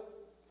 So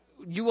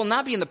you will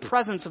not be in the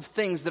presence of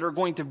things that are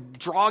going to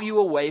draw you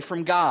away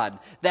from God.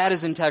 That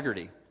is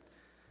integrity.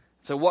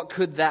 So what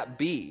could that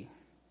be?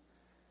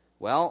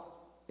 Well,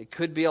 it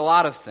could be a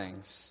lot of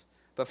things.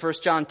 But 1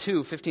 John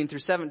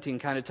 2:15-17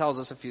 kind of tells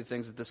us a few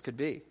things that this could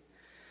be.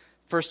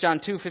 1 John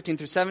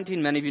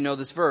 2:15-17, many of you know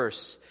this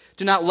verse.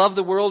 Do not love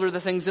the world or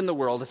the things in the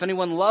world. If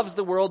anyone loves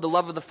the world, the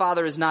love of the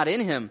Father is not in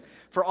him.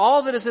 For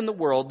all that is in the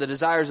world, the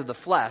desires of the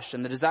flesh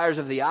and the desires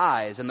of the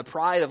eyes and the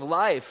pride of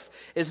life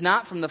is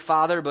not from the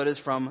Father, but is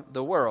from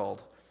the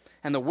world.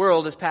 And the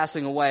world is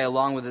passing away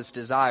along with its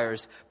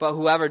desires, but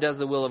whoever does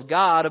the will of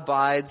God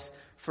abides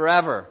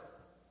forever.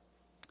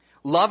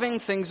 Loving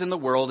things in the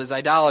world is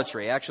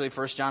idolatry. Actually,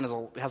 1 John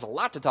has a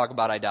lot to talk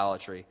about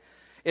idolatry.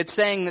 It's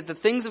saying that the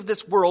things of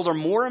this world are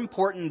more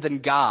important than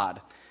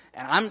God.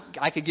 And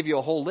I could give you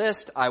a whole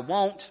list. I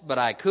won't, but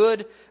I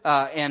could.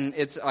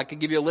 I could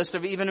give you a list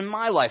of even in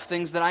my life,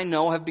 things that I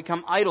know have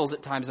become idols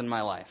at times in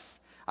my life.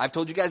 I've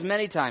told you guys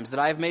many times that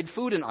I have made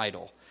food an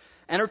idol.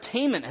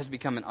 Entertainment has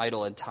become an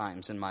idol at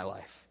times in my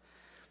life.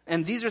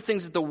 And these are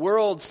things that the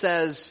world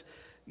says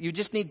you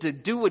just need to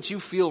do what you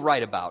feel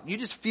right about. You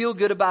just feel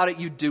good about it,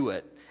 you do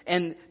it.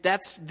 And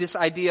that's this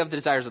idea of the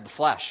desires of the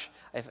flesh.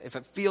 If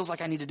it feels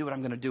like I need to do it,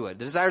 I'm going to do it.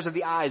 The desires of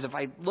the eyes, if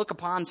I look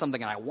upon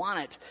something and I want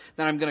it,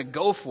 then I'm going to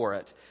go for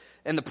it.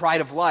 And the pride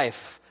of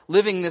life,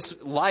 living this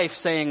life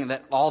saying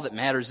that all that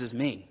matters is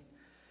me.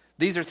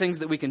 These are things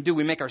that we can do.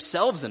 We make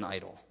ourselves an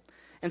idol.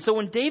 And so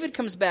when David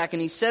comes back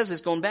and he says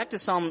this, going back to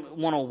Psalm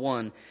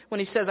 101, when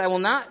he says, I will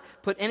not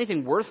put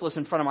anything worthless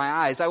in front of my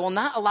eyes, I will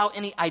not allow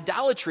any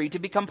idolatry to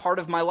become part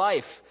of my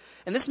life.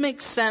 And this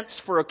makes sense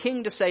for a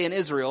king to say in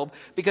Israel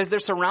because they're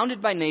surrounded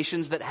by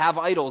nations that have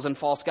idols and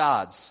false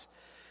gods.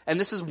 And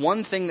this is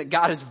one thing that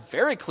God is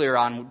very clear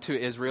on to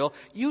Israel.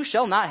 You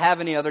shall not have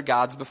any other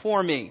gods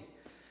before me.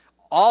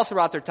 All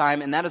throughout their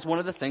time, and that is one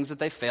of the things that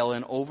they fail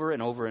in over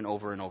and over and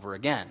over and over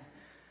again.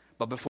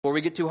 But before we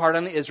get too hard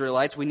on the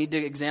Israelites, we need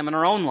to examine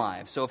our own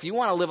lives. So if you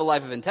want to live a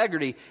life of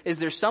integrity, is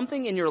there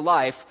something in your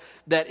life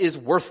that is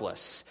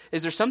worthless?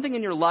 Is there something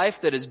in your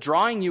life that is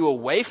drawing you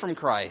away from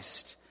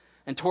Christ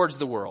and towards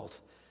the world?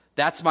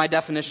 That's my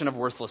definition of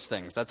worthless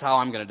things. That's how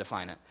I'm going to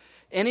define it.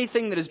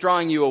 Anything that is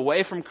drawing you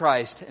away from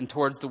Christ and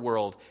towards the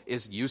world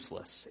is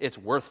useless. It's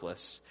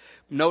worthless.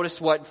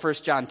 Notice what 1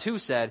 John 2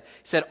 said. He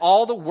said,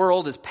 all the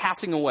world is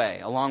passing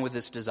away along with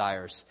its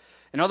desires.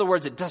 In other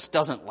words, it just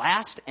doesn't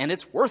last and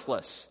it's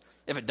worthless.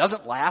 If it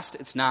doesn't last,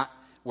 it's not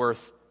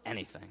worth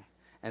anything.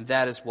 And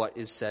that is what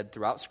is said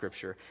throughout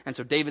Scripture. And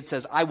so David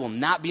says, I will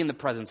not be in the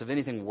presence of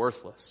anything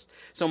worthless.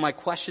 So my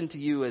question to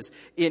you is,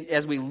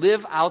 as we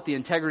live out the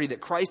integrity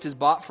that Christ has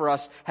bought for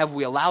us, have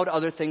we allowed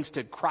other things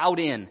to crowd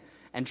in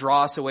and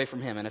draw us away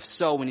from him. And if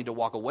so, we need to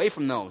walk away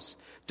from those.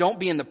 Don't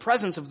be in the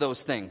presence of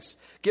those things.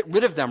 Get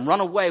rid of them.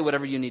 Run away,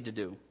 whatever you need to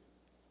do.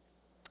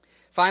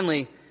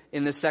 Finally,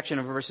 in this section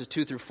of verses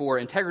 2 through 4,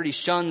 integrity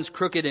shuns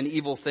crooked and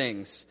evil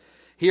things.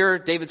 Here,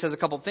 David says a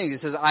couple of things. He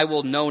says, I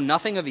will know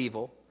nothing of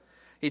evil.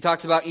 He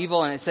talks about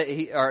evil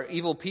or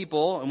evil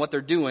people and what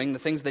they're doing, the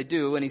things they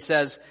do, and he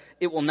says,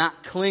 it will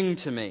not cling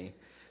to me.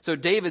 So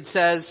David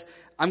says,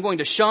 I'm going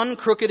to shun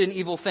crooked and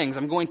evil things.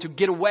 I'm going to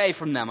get away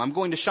from them. I'm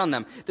going to shun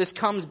them. This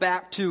comes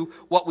back to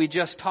what we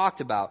just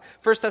talked about.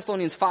 1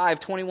 Thessalonians 5,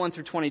 21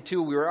 through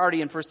 22. We were already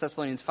in 1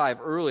 Thessalonians 5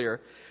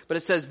 earlier, but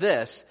it says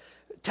this,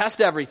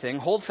 test everything,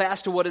 hold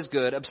fast to what is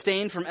good,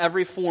 abstain from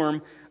every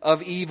form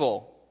of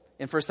evil.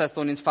 In 1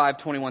 Thessalonians 5,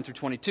 21 through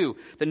 22.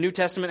 The New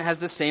Testament has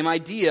the same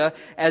idea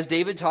as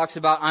David talks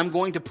about, I'm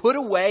going to put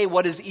away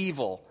what is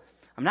evil.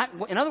 In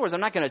other words, I'm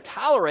not going to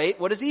tolerate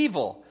what is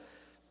evil.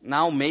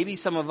 Now, maybe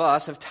some of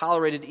us have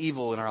tolerated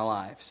evil in our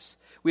lives.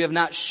 We have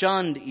not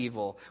shunned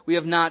evil. We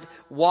have not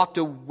walked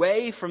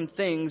away from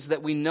things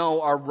that we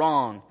know are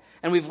wrong.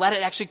 And we've let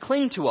it actually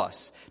cling to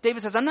us.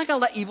 David says, I'm not going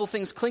to let evil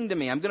things cling to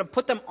me. I'm going to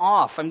put them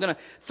off. I'm going to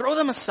throw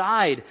them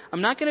aside. I'm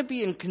not going to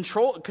be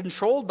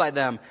controlled by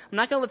them. I'm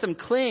not going to let them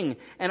cling.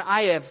 And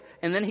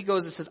then he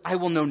goes and says, I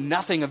will know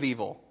nothing of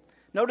evil.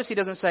 Notice he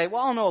doesn't say,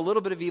 well, I'll know a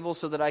little bit of evil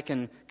so that I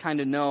can kind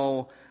of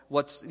know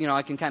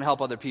I can kind of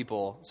help other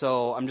people.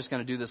 So I'm just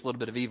going to do this little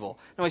bit of evil.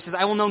 No, he says,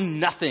 I will know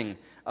nothing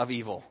of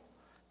evil.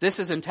 This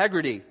is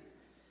integrity.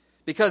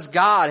 Because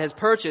God has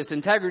purchased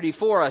integrity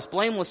for us,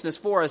 blamelessness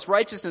for us,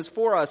 righteousness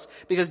for us,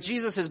 because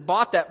Jesus has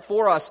bought that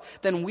for us,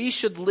 then we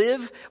should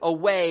live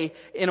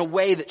in a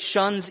way that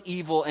shuns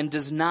evil and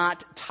does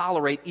not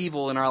tolerate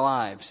evil in our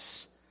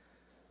lives.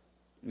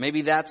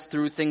 Maybe that's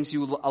through things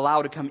you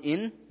allow to come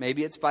in.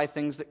 Maybe it's by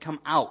things that come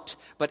out.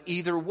 But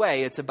either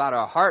way, it's about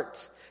our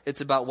heart.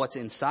 It's about what's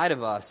inside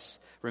of us.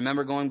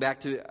 Remember, going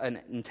back to an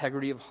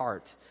integrity of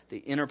heart, the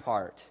inner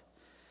part.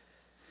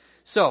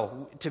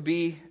 So, to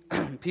be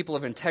people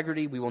of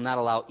integrity, we will not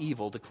allow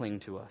evil to cling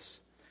to us.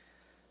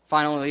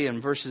 Finally,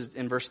 in verse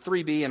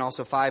 3b and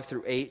also 5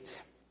 through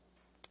 8,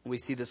 we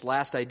see this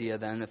last idea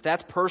then. If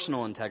that's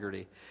personal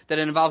integrity, that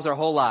it involves our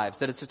whole lives,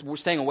 that it's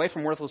staying away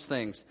from worthless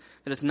things,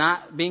 that it's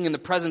not being in the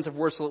presence of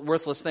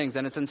worthless things,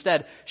 and it's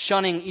instead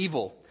shunning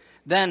evil,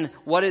 then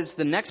what is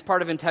the next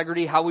part of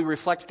integrity, how we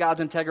reflect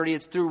God's integrity?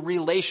 It's through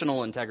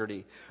relational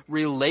integrity.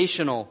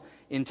 Relational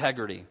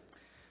integrity.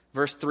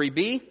 Verse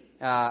 3b,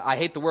 I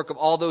hate the work of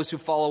all those who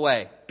fall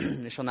away.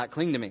 They shall not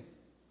cling to me.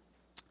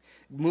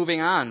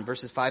 Moving on,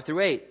 verses 5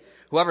 through 8.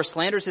 Whoever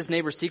slanders his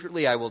neighbor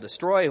secretly, I will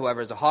destroy.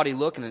 Whoever has a haughty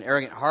look and an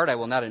arrogant heart, I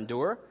will not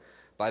endure.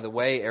 By the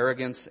way,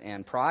 arrogance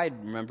and pride,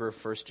 remember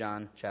 1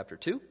 John chapter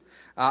 2.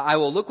 I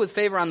will look with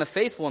favor on the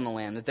faithful in the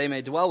land, that they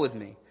may dwell with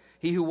me.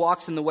 He who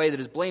walks in the way that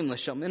is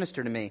blameless shall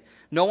minister to me.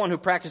 No one who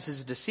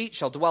practices deceit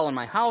shall dwell in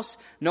my house.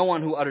 No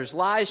one who utters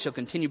lies shall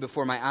continue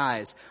before my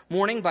eyes.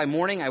 Morning by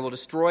morning I will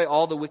destroy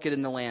all the wicked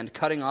in the land,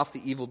 cutting off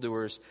the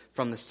evildoers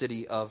from the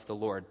city of the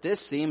Lord.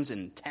 This seems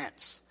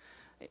intense.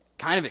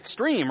 Kind of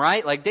extreme,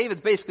 right? Like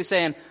David's basically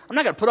saying, I'm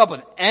not going to put up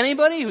with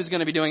anybody who's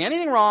going to be doing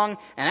anything wrong,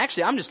 and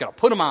actually I'm just going to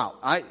put them out.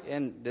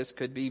 And this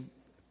could be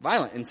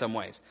violent in some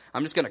ways.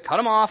 I'm just going to cut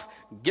them off,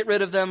 get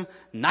rid of them,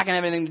 not going to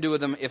have anything to do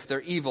with them if they're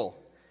evil.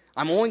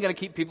 I'm only going to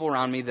keep people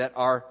around me that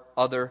are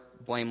other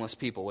blameless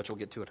people, which we'll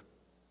get to it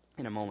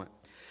in a moment.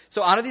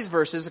 So out of these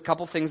verses, a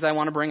couple things I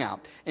want to bring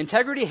out.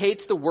 Integrity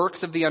hates the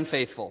works of the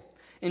unfaithful.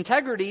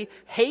 Integrity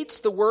hates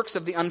the works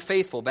of the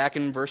unfaithful. Back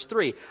in verse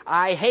 3,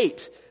 I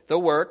hate the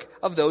work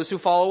of those who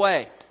fall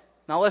away.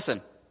 Now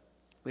listen,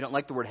 we don't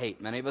like the word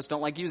hate. Many of us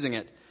don't like using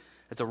it.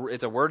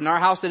 It's a word in our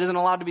house that isn't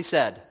allowed to be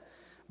said.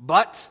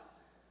 But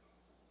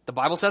the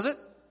Bible says it,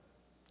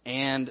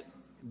 and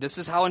this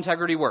is how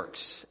integrity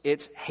works.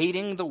 It's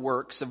hating the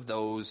works of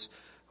those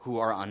who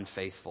are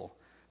unfaithful,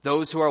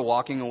 those who are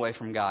walking away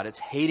from God. It's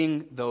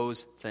hating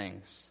those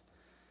things,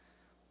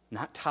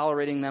 not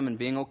tolerating them and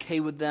being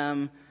okay with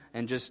them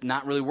and just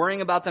not really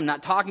worrying about them,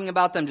 not talking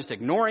about them, just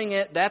ignoring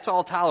it. That's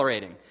all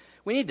tolerating.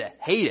 We need to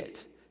hate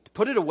it, to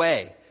put it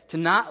away, to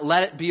not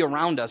let it be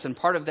around us. And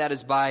part of that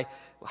is by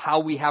how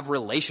we have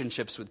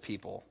relationships with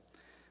people,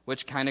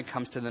 which kind of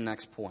comes to the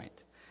next point.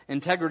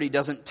 Integrity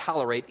doesn't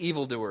tolerate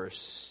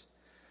evildoers.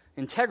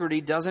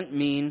 Integrity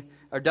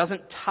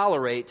doesn't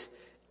tolerate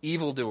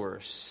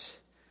evildoers.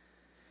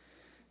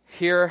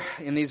 Here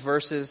in these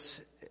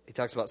verses, he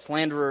talks about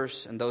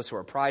slanderers and those who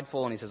are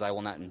prideful, and he says, I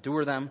will not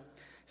endure them.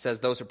 He says,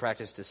 those who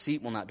practice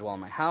deceit will not dwell in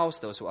my house.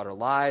 Those who utter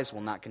lies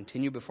will not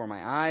continue before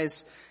my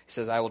eyes. He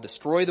says, I will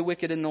destroy the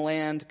wicked in the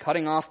land,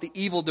 cutting off the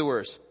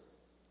evildoers.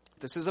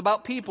 This is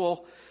about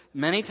people.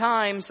 Many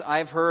times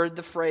I've heard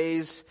the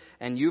phrase,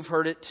 and you've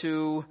heard it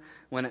too,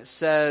 when it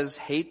says,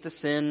 hate the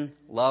sin,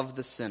 love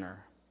the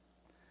sinner.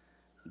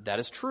 That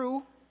is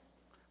true.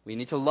 We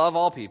need to love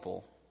all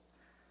people.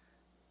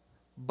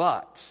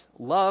 But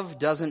love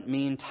doesn't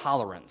mean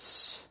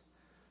tolerance.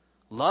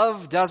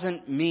 Love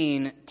doesn't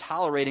mean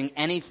tolerating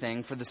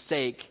anything for the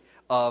sake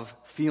of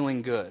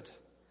feeling good.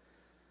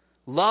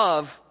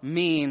 Love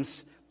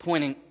means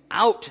pointing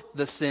out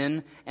the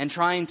sin and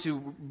trying to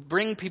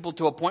bring people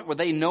to a point where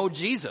they know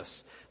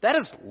Jesus. That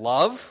is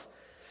love.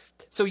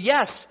 So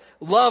yes,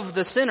 love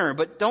the sinner,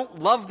 but don't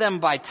love them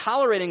by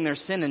tolerating their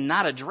sin and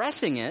not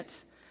addressing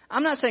it.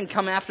 I'm not saying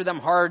come after them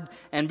hard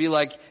and be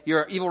like,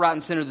 you're an evil,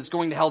 rotten sinner that's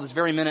going to hell this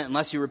very minute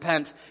unless you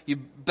repent. You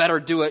better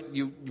do it,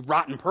 you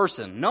rotten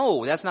person.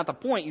 No, that's not the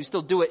point. You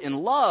still do it in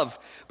love.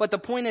 But the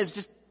point is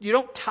just, you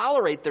don't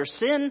tolerate their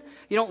sin.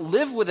 You don't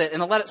live with it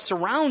and let it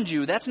surround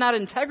you. That's not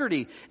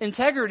integrity.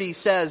 Integrity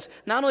says,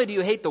 not only do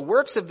you hate the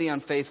works of the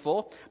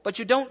unfaithful, but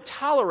you don't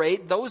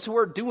tolerate those who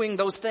are doing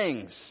those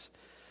things.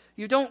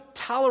 You don't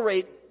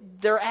tolerate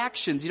their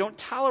actions. You don't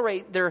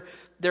tolerate their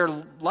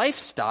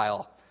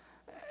lifestyle.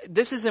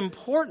 This is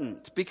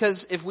important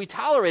because if we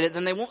tolerate it,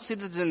 then they won't see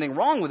that there's anything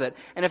wrong with it.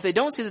 And if they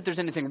don't see that there's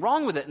anything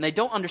wrong with it and they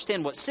don't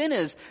understand what sin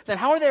is, then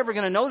how are they ever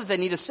going to know that they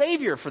need a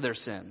savior for their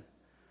sin?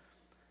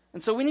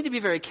 And so we need to be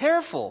very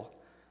careful.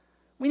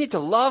 We need to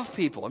love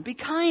people and be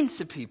kind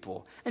to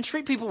people and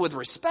treat people with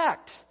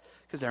respect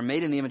because they're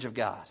made in the image of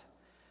God.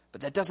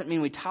 But that doesn't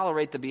mean we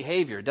tolerate the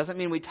behavior. It doesn't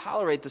mean we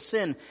tolerate the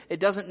sin. It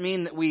doesn't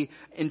mean that we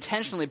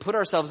intentionally put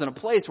ourselves in a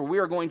place where we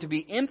are going to be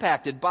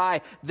impacted by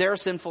their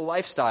sinful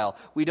lifestyle.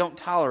 We don't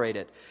tolerate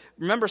it.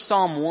 Remember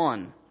Psalm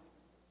 1.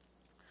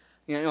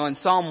 In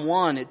Psalm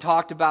 1, it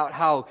talked about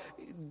how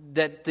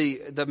that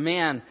the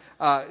man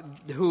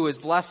who is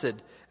blessed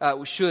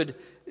should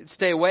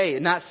stay away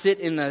and not sit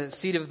in the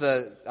seat of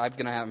the... I'm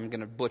going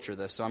to butcher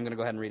this, so I'm going to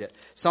go ahead and read it.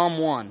 Psalm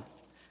 1.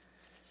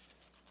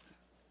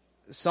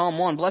 Psalm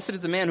 1, blessed is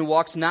the man who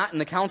walks not in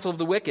the counsel of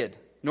the wicked,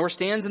 nor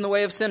stands in the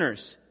way of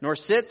sinners, nor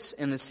sits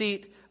in the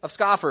seat of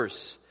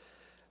scoffers.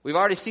 We've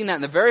already seen that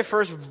in the very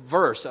first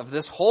verse of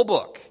this whole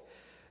book.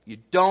 You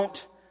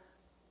don't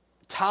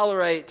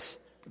tolerate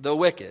the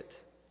wicked.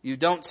 You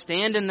don't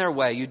stand in their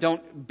way. You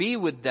don't be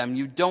with them.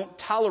 You don't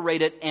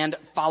tolerate it and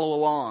follow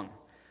along.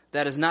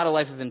 That is not a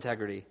life of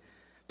integrity.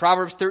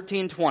 Proverbs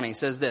 13:20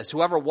 says this,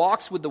 whoever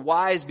walks with the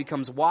wise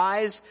becomes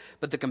wise,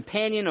 but the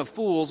companion of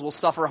fools will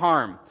suffer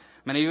harm.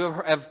 Many of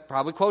you have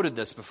probably quoted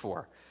this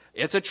before.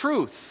 It's a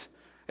truth.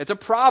 It's a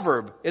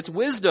proverb. It's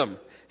wisdom.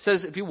 It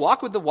says if you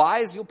walk with the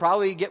wise, you'll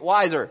probably get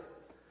wiser.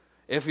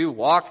 If you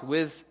walk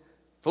with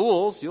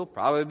fools, you'll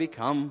probably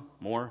become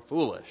more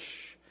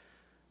foolish.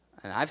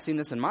 And I've seen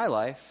this in my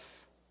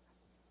life.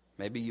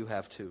 Maybe you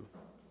have too.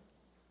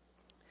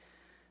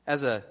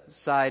 As an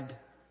aside,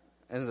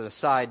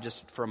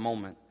 just for a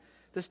moment,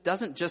 this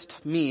doesn't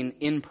just mean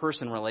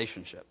in-person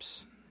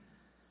relationships.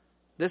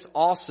 This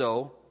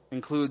also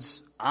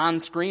includes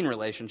on-screen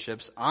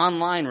relationships,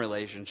 online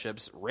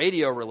relationships,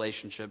 radio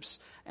relationships,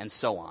 and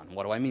so on.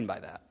 What do I mean by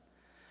that?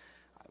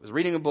 I was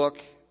reading a book,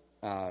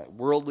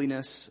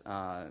 Worldliness.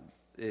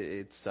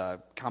 It's a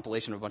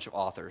compilation of a bunch of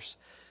authors.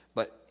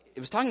 But it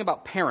was talking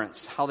about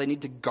parents, how they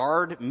need to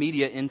guard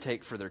media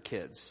intake for their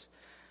kids.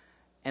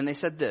 And they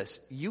said this,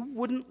 you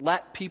wouldn't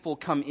let people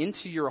come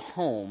into your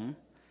home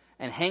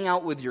and hang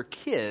out with your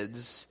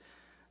kids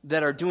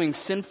that are doing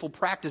sinful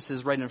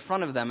practices right in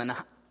front of them,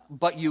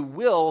 but you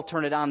will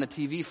turn it on the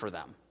TV for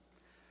them.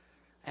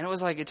 And it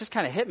was like, it just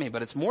kind of hit me,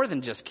 but it's more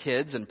than just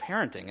kids and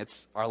parenting.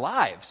 It's our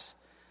lives.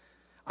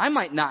 I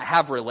might not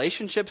have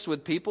relationships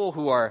with people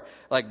who are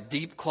like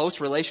deep, close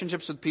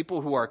relationships with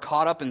people who are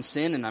caught up in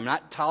sin, and I'm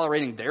not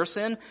tolerating their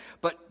sin,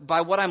 but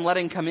by what I'm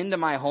letting come into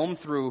my home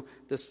through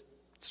this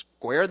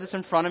square that's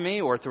in front of me,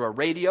 or through a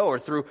radio, or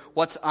through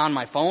what's on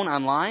my phone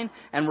online,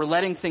 and we're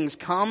letting things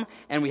come,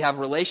 and we have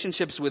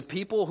relationships with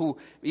people who,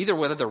 either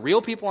whether they're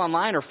real people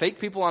online or fake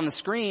people on the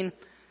screen,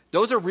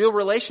 those are real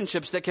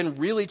relationships that can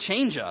really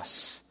change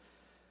us.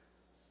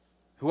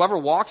 Whoever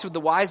walks with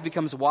the wise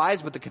becomes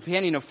wise, but the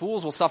companion of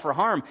fools will suffer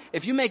harm.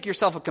 If you make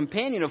yourself a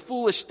companion of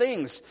foolish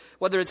things,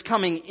 whether it's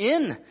coming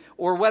in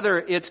or whether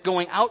it's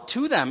going out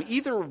to them,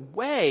 either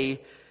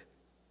way,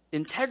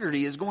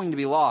 integrity is going to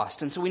be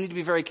lost. And so we need to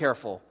be very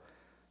careful.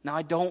 Now,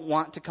 I don't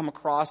want to come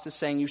across as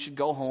saying you should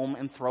go home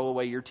and throw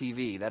away your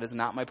TV. That is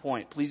not my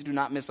point. Please do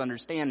not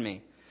misunderstand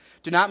me.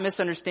 Do not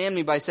misunderstand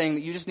me by saying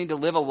that you just need to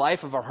live a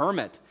life of a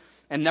hermit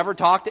and never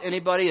talk to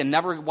anybody and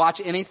never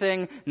watch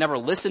anything, never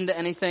listen to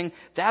anything.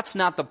 That's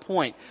not the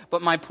point.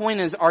 But my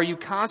point is, are you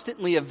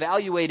constantly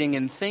evaluating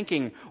and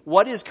thinking,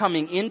 what is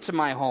coming into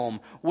my home?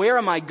 Where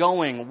am I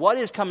going? What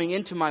is coming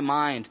into my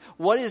mind?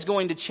 What is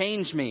going to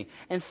change me?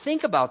 And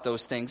think about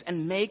those things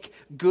and make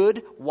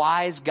good,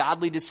 wise,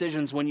 godly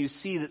decisions when you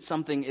see that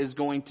something is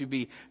going to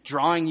be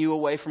drawing you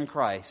away from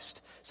Christ.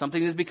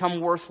 Something has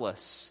become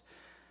worthless.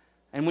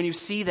 And when you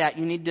see that,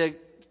 you need to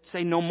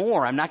say no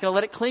more. I'm not going to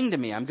let it cling to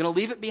me. I'm going to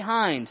leave it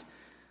behind.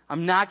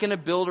 I'm not going to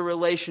build a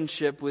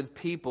relationship with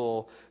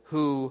people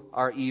who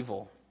are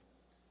evil.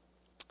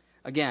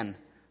 Again,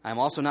 I'm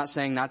also not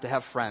saying not to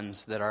have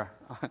friends that are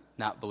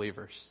not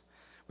believers.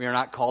 We are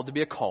not called to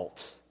be a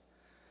cult.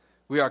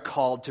 We are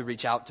called to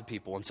reach out to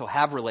people, and so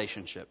have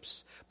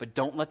relationships. But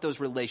don't let those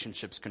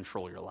relationships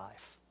control your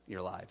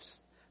lives.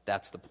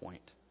 That's the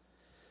point.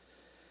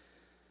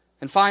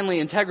 And finally,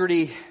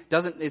 integrity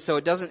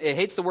it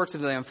hates the works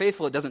of the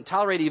unfaithful, it doesn't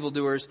tolerate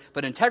evildoers,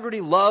 but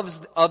integrity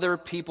loves other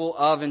people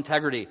of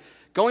integrity.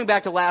 Going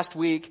back to last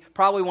week,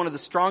 probably one of the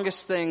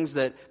strongest things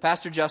that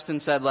Pastor Justin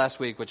said last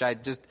week, which I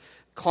just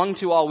clung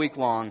to all week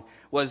long,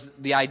 was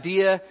the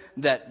idea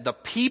that the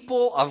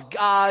people of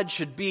God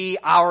should be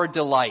our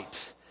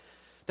delight.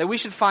 That we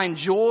should find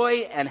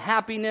joy and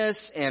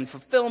happiness and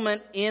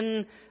fulfillment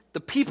in the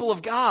people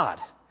of God.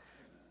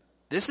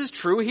 This is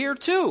true here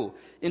too.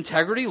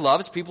 Integrity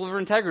loves people of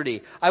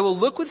integrity. I will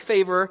look with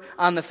favor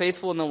on the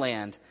faithful in the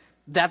land,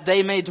 that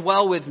they may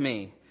dwell with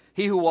me.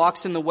 He who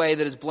walks in the way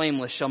that is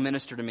blameless shall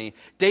minister to me.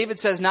 David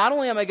says, not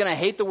only am I going to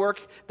hate the work,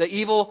 the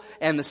evil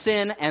and the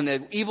sin and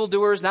the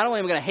evildoers, not only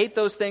am I going to hate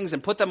those things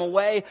and put them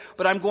away,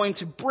 but I'm going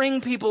to bring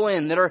people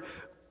in that are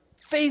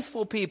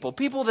faithful people,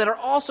 people that are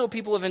also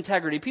people of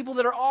integrity, people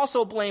that are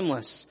also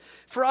blameless.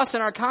 For us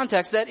in our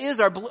context, that is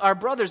our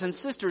brothers and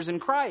sisters in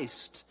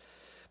Christ.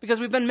 Because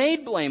we've been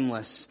made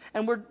blameless,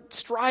 and we're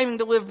striving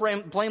to live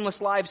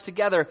blameless lives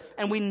together,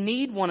 and we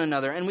need one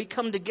another, and we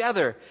come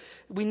together.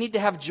 We need to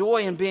have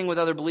joy in being with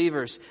other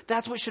believers.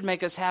 That's what should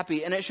make us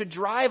happy, and it should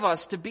drive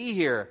us to be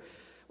here.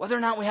 Whether or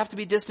not we have to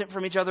be distant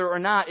from each other or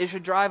not, it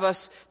should drive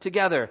us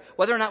together.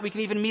 Whether or not we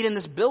can even meet in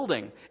this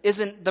building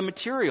isn't the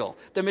material.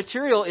 The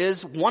material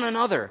is one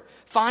another.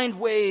 Find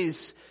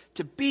ways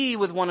to be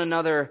with one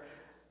another,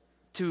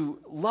 to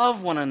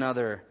love one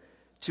another,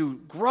 to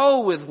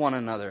grow with one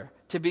another,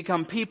 to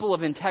become people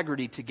of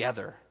integrity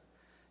together.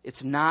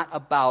 It's not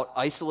about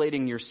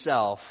isolating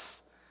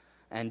yourself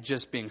and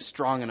just being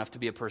strong enough to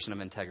be a person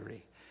of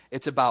integrity.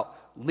 It's about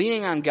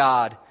leaning on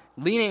God,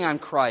 leaning on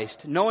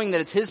Christ, knowing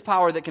that it's His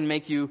power that can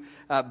make you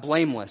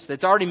blameless.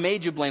 That's already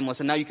made you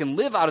blameless, and now you can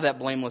live out of that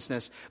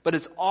blamelessness. But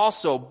it's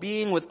also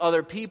being with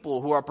other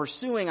people who are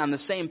pursuing on the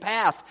same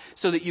path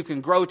so that you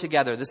can grow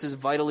together. This is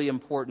vitally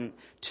important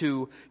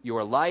to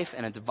your life,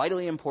 and it's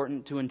vitally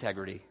important to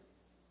integrity.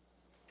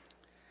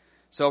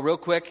 So real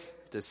quick,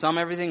 to sum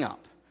everything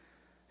up,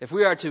 if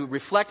we are to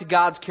reflect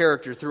God's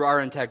character through our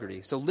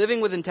integrity, so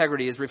living with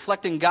integrity is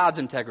reflecting God's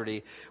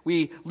integrity.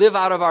 We live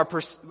out of our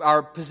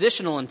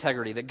positional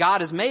integrity, that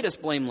God has made us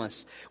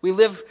blameless. We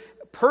live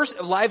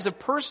lives of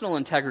personal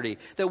integrity,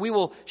 that we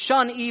will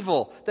shun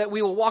evil, that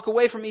we will walk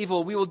away from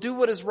evil, we will do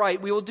what is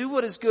right, we will do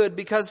what is good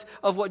because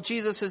of what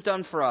Jesus has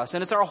done for us.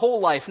 And it's our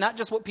whole life, not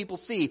just what people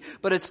see,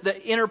 but it's the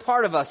inner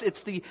part of us.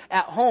 It's the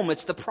at home,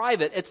 it's the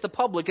private, it's the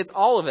public, it's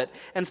all of it.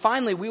 And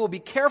finally, we will be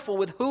careful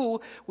with who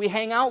we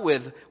hang out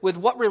with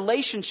what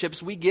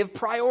relationships we give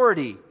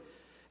priority.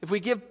 If we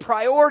give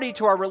priority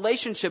to our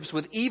relationships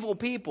with evil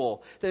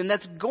people, then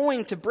that's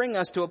going to bring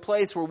us to a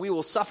place where we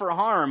will suffer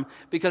harm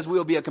because we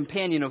will be a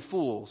companion of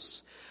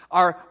fools.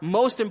 Our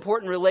most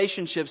important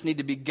relationships need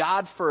to be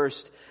God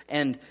first,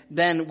 and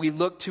then we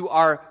look to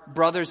our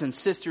brothers and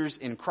sisters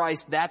in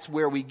Christ. That's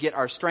where we get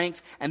our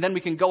strength, and then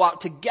we can go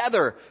out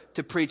together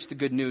to preach the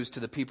good news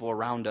to the people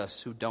around us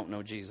who don't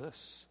know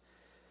Jesus.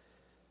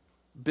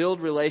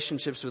 Build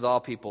relationships with all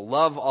people.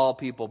 Love all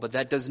people, but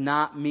that does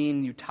not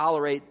mean you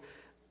tolerate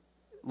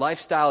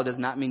lifestyle. It does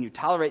not mean you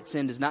tolerate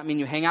sin. It does not mean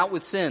you hang out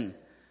with sin.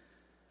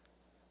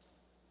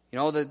 You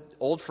know the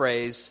old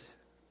phrase,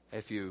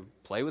 if you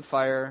play with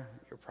fire,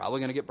 you're probably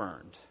going to get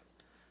burned.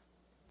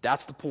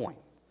 That's the point.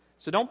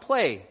 So don't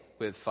play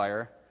with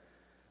fire,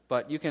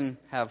 but you can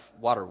have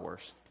water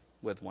wars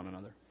with one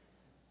another.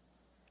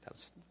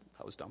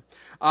 That was dumb.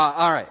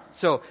 All right.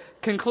 So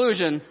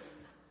conclusion.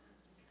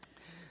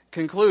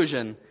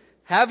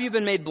 Have you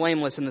been made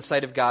blameless in the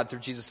sight of God through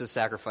Jesus'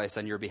 sacrifice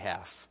on your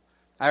behalf?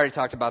 I already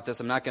talked about this.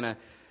 I'm not going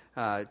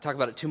to talk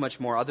about it too much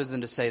more other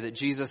than to say that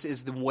Jesus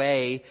is the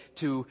way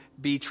to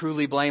be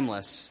truly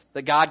blameless.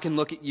 That God can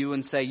look at you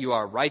and say, you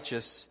are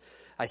righteous.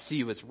 I see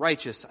you as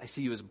righteous. I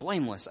see you as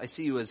blameless. I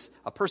see you as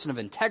a person of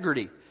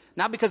integrity.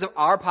 Not because of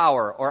our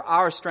power or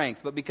our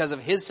strength, but because of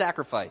His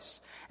sacrifice.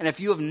 And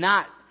if you have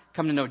not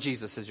come to know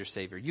Jesus as your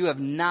Savior, you have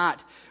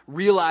not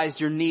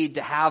realized your need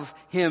to have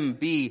Him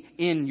be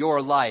in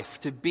your life,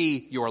 to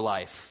be your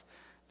life,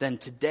 then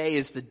today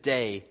is the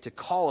day to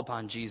call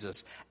upon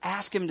Jesus.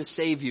 Ask Him to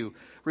save you.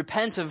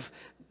 Repent of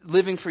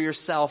living for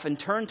yourself and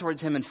turn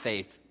towards Him in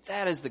faith.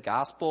 That is the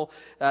gospel.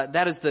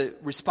 That is the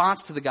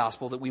response to the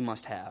gospel that we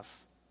must have.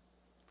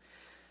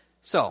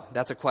 So,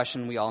 that's a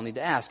question we all need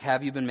to ask.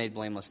 Have you been made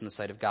blameless in the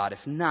sight of God?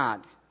 If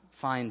not,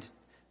 find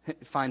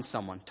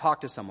someone.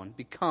 Talk to someone.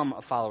 Become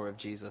a follower of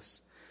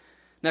Jesus.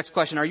 Next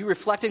question, are you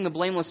reflecting the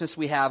blamelessness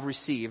we have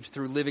received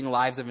through living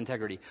lives of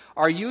integrity?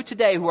 Are you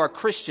today who are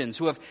Christians,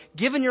 who have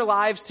given your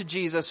lives to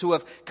Jesus, who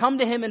have come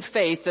to Him in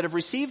faith, that have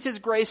received His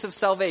grace of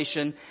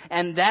salvation,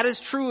 and that is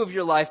true of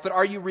your life, but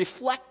are you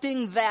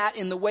reflecting that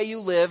in the way you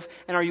live,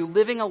 and are you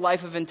living a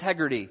life of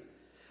integrity?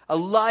 A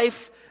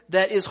life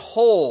that is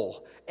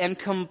whole and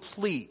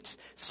complete,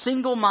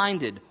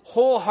 single-minded,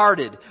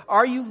 wholehearted.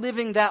 Are you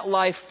living that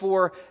life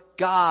for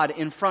God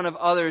in front of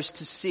others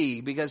to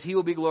see, because He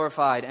will be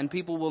glorified and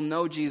people will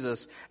know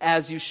Jesus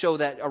as you show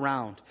that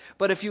around?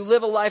 But if you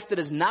live a life that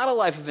is not a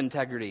life of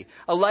integrity,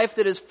 a life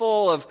that is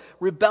full of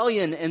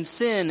rebellion and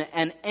sin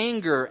and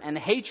anger and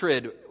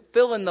hatred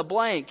fill in the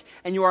blank,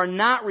 and you are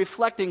not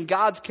reflecting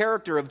God's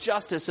character of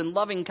justice and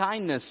loving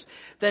kindness,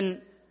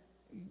 then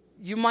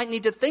you might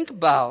need to think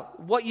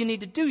about what you need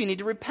to do. You need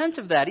to repent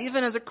of that.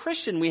 Even as a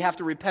Christian, we have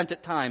to repent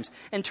at times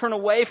and turn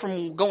away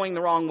from going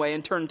the wrong way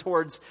and turn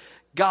towards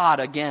God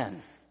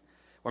again.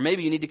 Or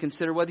maybe you need to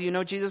consider whether you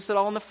know Jesus at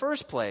all in the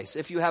first place,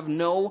 if you have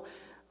no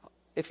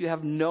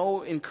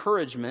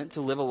encouragement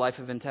to live a life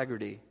of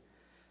integrity.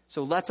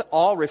 So let's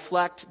all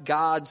reflect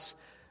God's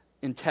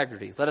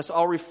integrity. Let us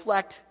all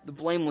reflect the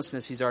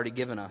blamelessness He's already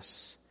given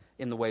us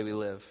in the way we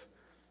live.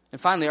 And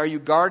finally, are you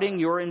guarding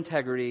your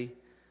integrity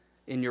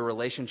in your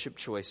relationship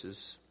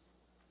choices?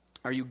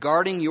 Are you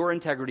guarding your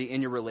integrity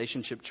in your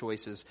relationship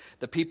choices?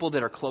 The people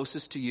that are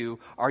closest to you,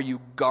 are you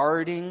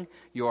guarding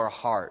your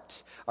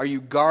heart? Are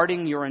you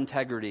guarding your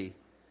integrity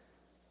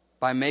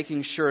by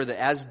making sure that,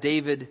 as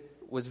David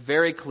was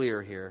very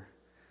clear here,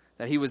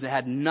 that he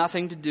had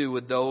nothing to do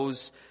with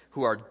those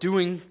who are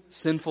doing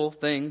sinful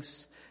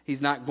things?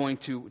 He's not going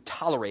to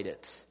tolerate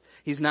it.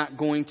 He's not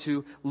going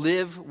to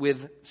live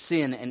with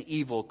sin and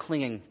evil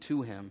clinging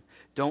to him.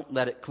 Don't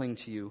let it cling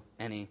to you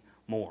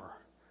anymore.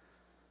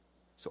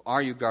 So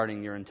are you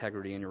guarding your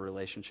integrity in your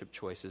relationship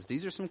choices?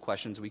 These are some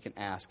questions we can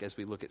ask as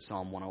we look at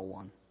Psalm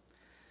 101.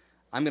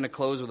 I'm going to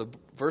close with a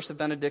verse of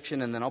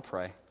benediction and then I'll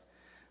pray.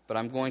 But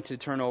I'm going to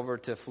turn over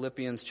to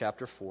Philippians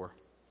chapter 4.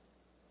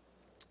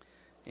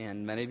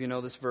 And many of you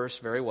know this verse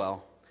very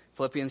well.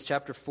 Philippians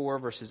chapter 4,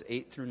 verses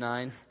 8 through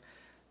 9.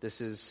 This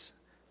is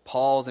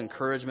Paul's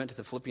encouragement to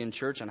the Philippian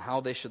church on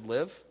how they should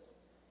live.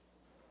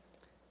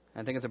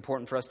 I think it's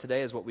important for us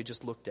today is what we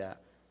just looked at.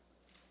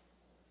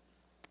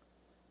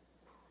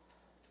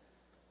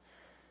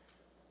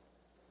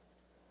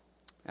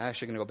 I'm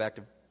actually going to go back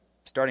to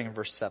starting in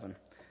verse 7.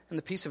 And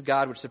the peace of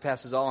God, which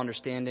surpasses all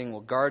understanding,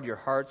 will guard your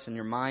hearts and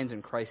your minds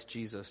in Christ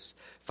Jesus.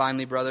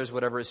 Finally, brothers,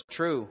 whatever is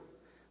true,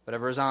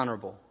 whatever is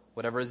honorable,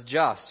 whatever is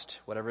just,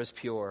 whatever is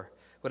pure,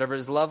 whatever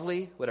is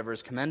lovely, whatever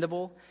is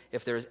commendable,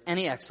 if there is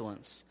any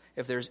excellence,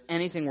 if there is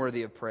anything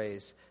worthy of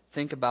praise,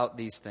 think about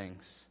these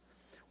things.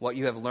 What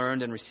you have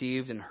learned and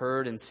received and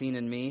heard and seen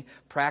in me,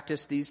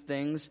 practice these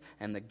things,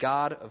 and the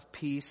God of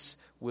peace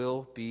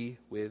will be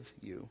with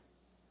you.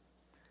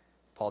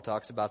 Paul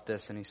talks about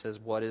this and he says,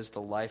 what is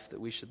the life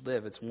that we should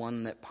live? It's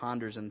one that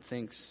ponders and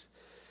thinks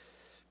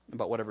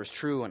about whatever is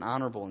true and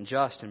honorable and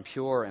just and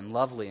pure and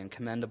lovely and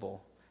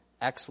commendable,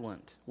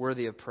 excellent,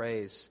 worthy of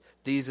praise.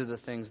 These are the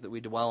things that we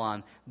dwell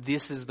on.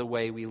 This is the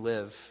way we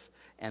live,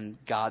 and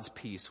God's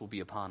peace will be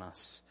upon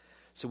us.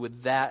 So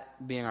with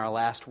that being our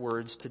last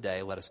words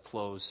today, let us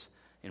close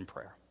in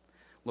prayer.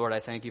 Lord, I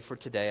thank you for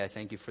today. I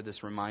thank you for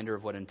this reminder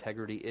of what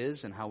integrity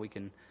is and how we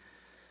can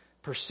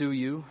pursue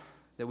you,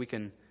 that we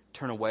can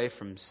turn away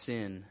from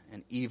sin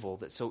and evil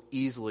that so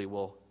easily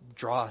will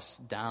draw us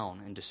down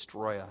and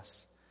destroy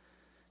us.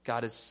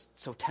 God, it's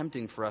so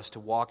tempting for us to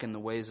walk in the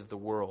ways of the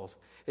world.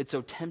 It's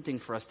so tempting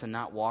for us to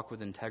not walk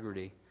with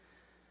integrity.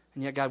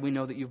 And yet, God, we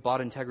know that you've bought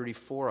integrity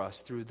for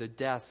us through the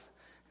death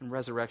and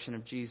resurrection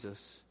of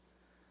Jesus.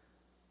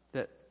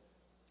 That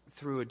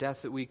through a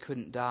death that we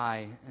couldn't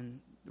die and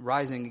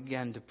rising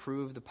again to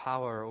prove the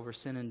power over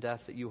sin and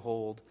death that you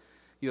hold,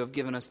 you have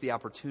given us the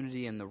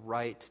opportunity and the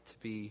right to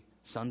be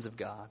sons of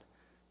God,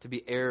 to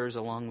be heirs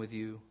along with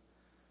you,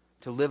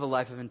 to live a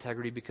life of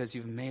integrity because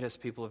you've made us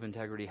people of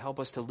integrity. Help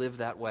us to live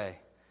that way.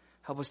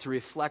 Help us to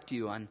reflect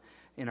you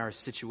in our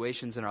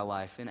situations in our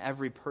life, in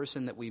every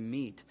person that we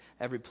meet,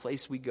 every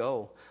place we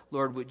go.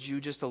 Lord, would you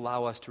just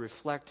allow us to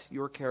reflect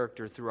your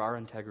character through our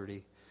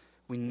integrity?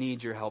 We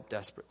need your help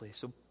desperately.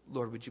 So,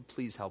 Lord, would you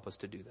please help us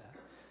to do that?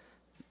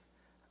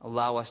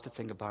 Allow us to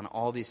think upon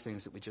all these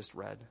things that we just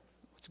read.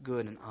 What's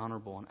good and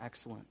honorable and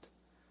excellent,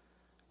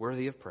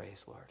 worthy of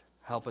praise, Lord.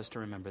 Help us to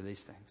remember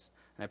these things.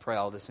 And I pray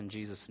all this in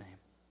Jesus' name.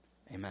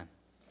 Amen.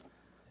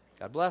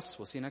 God bless.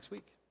 We'll see you next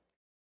week.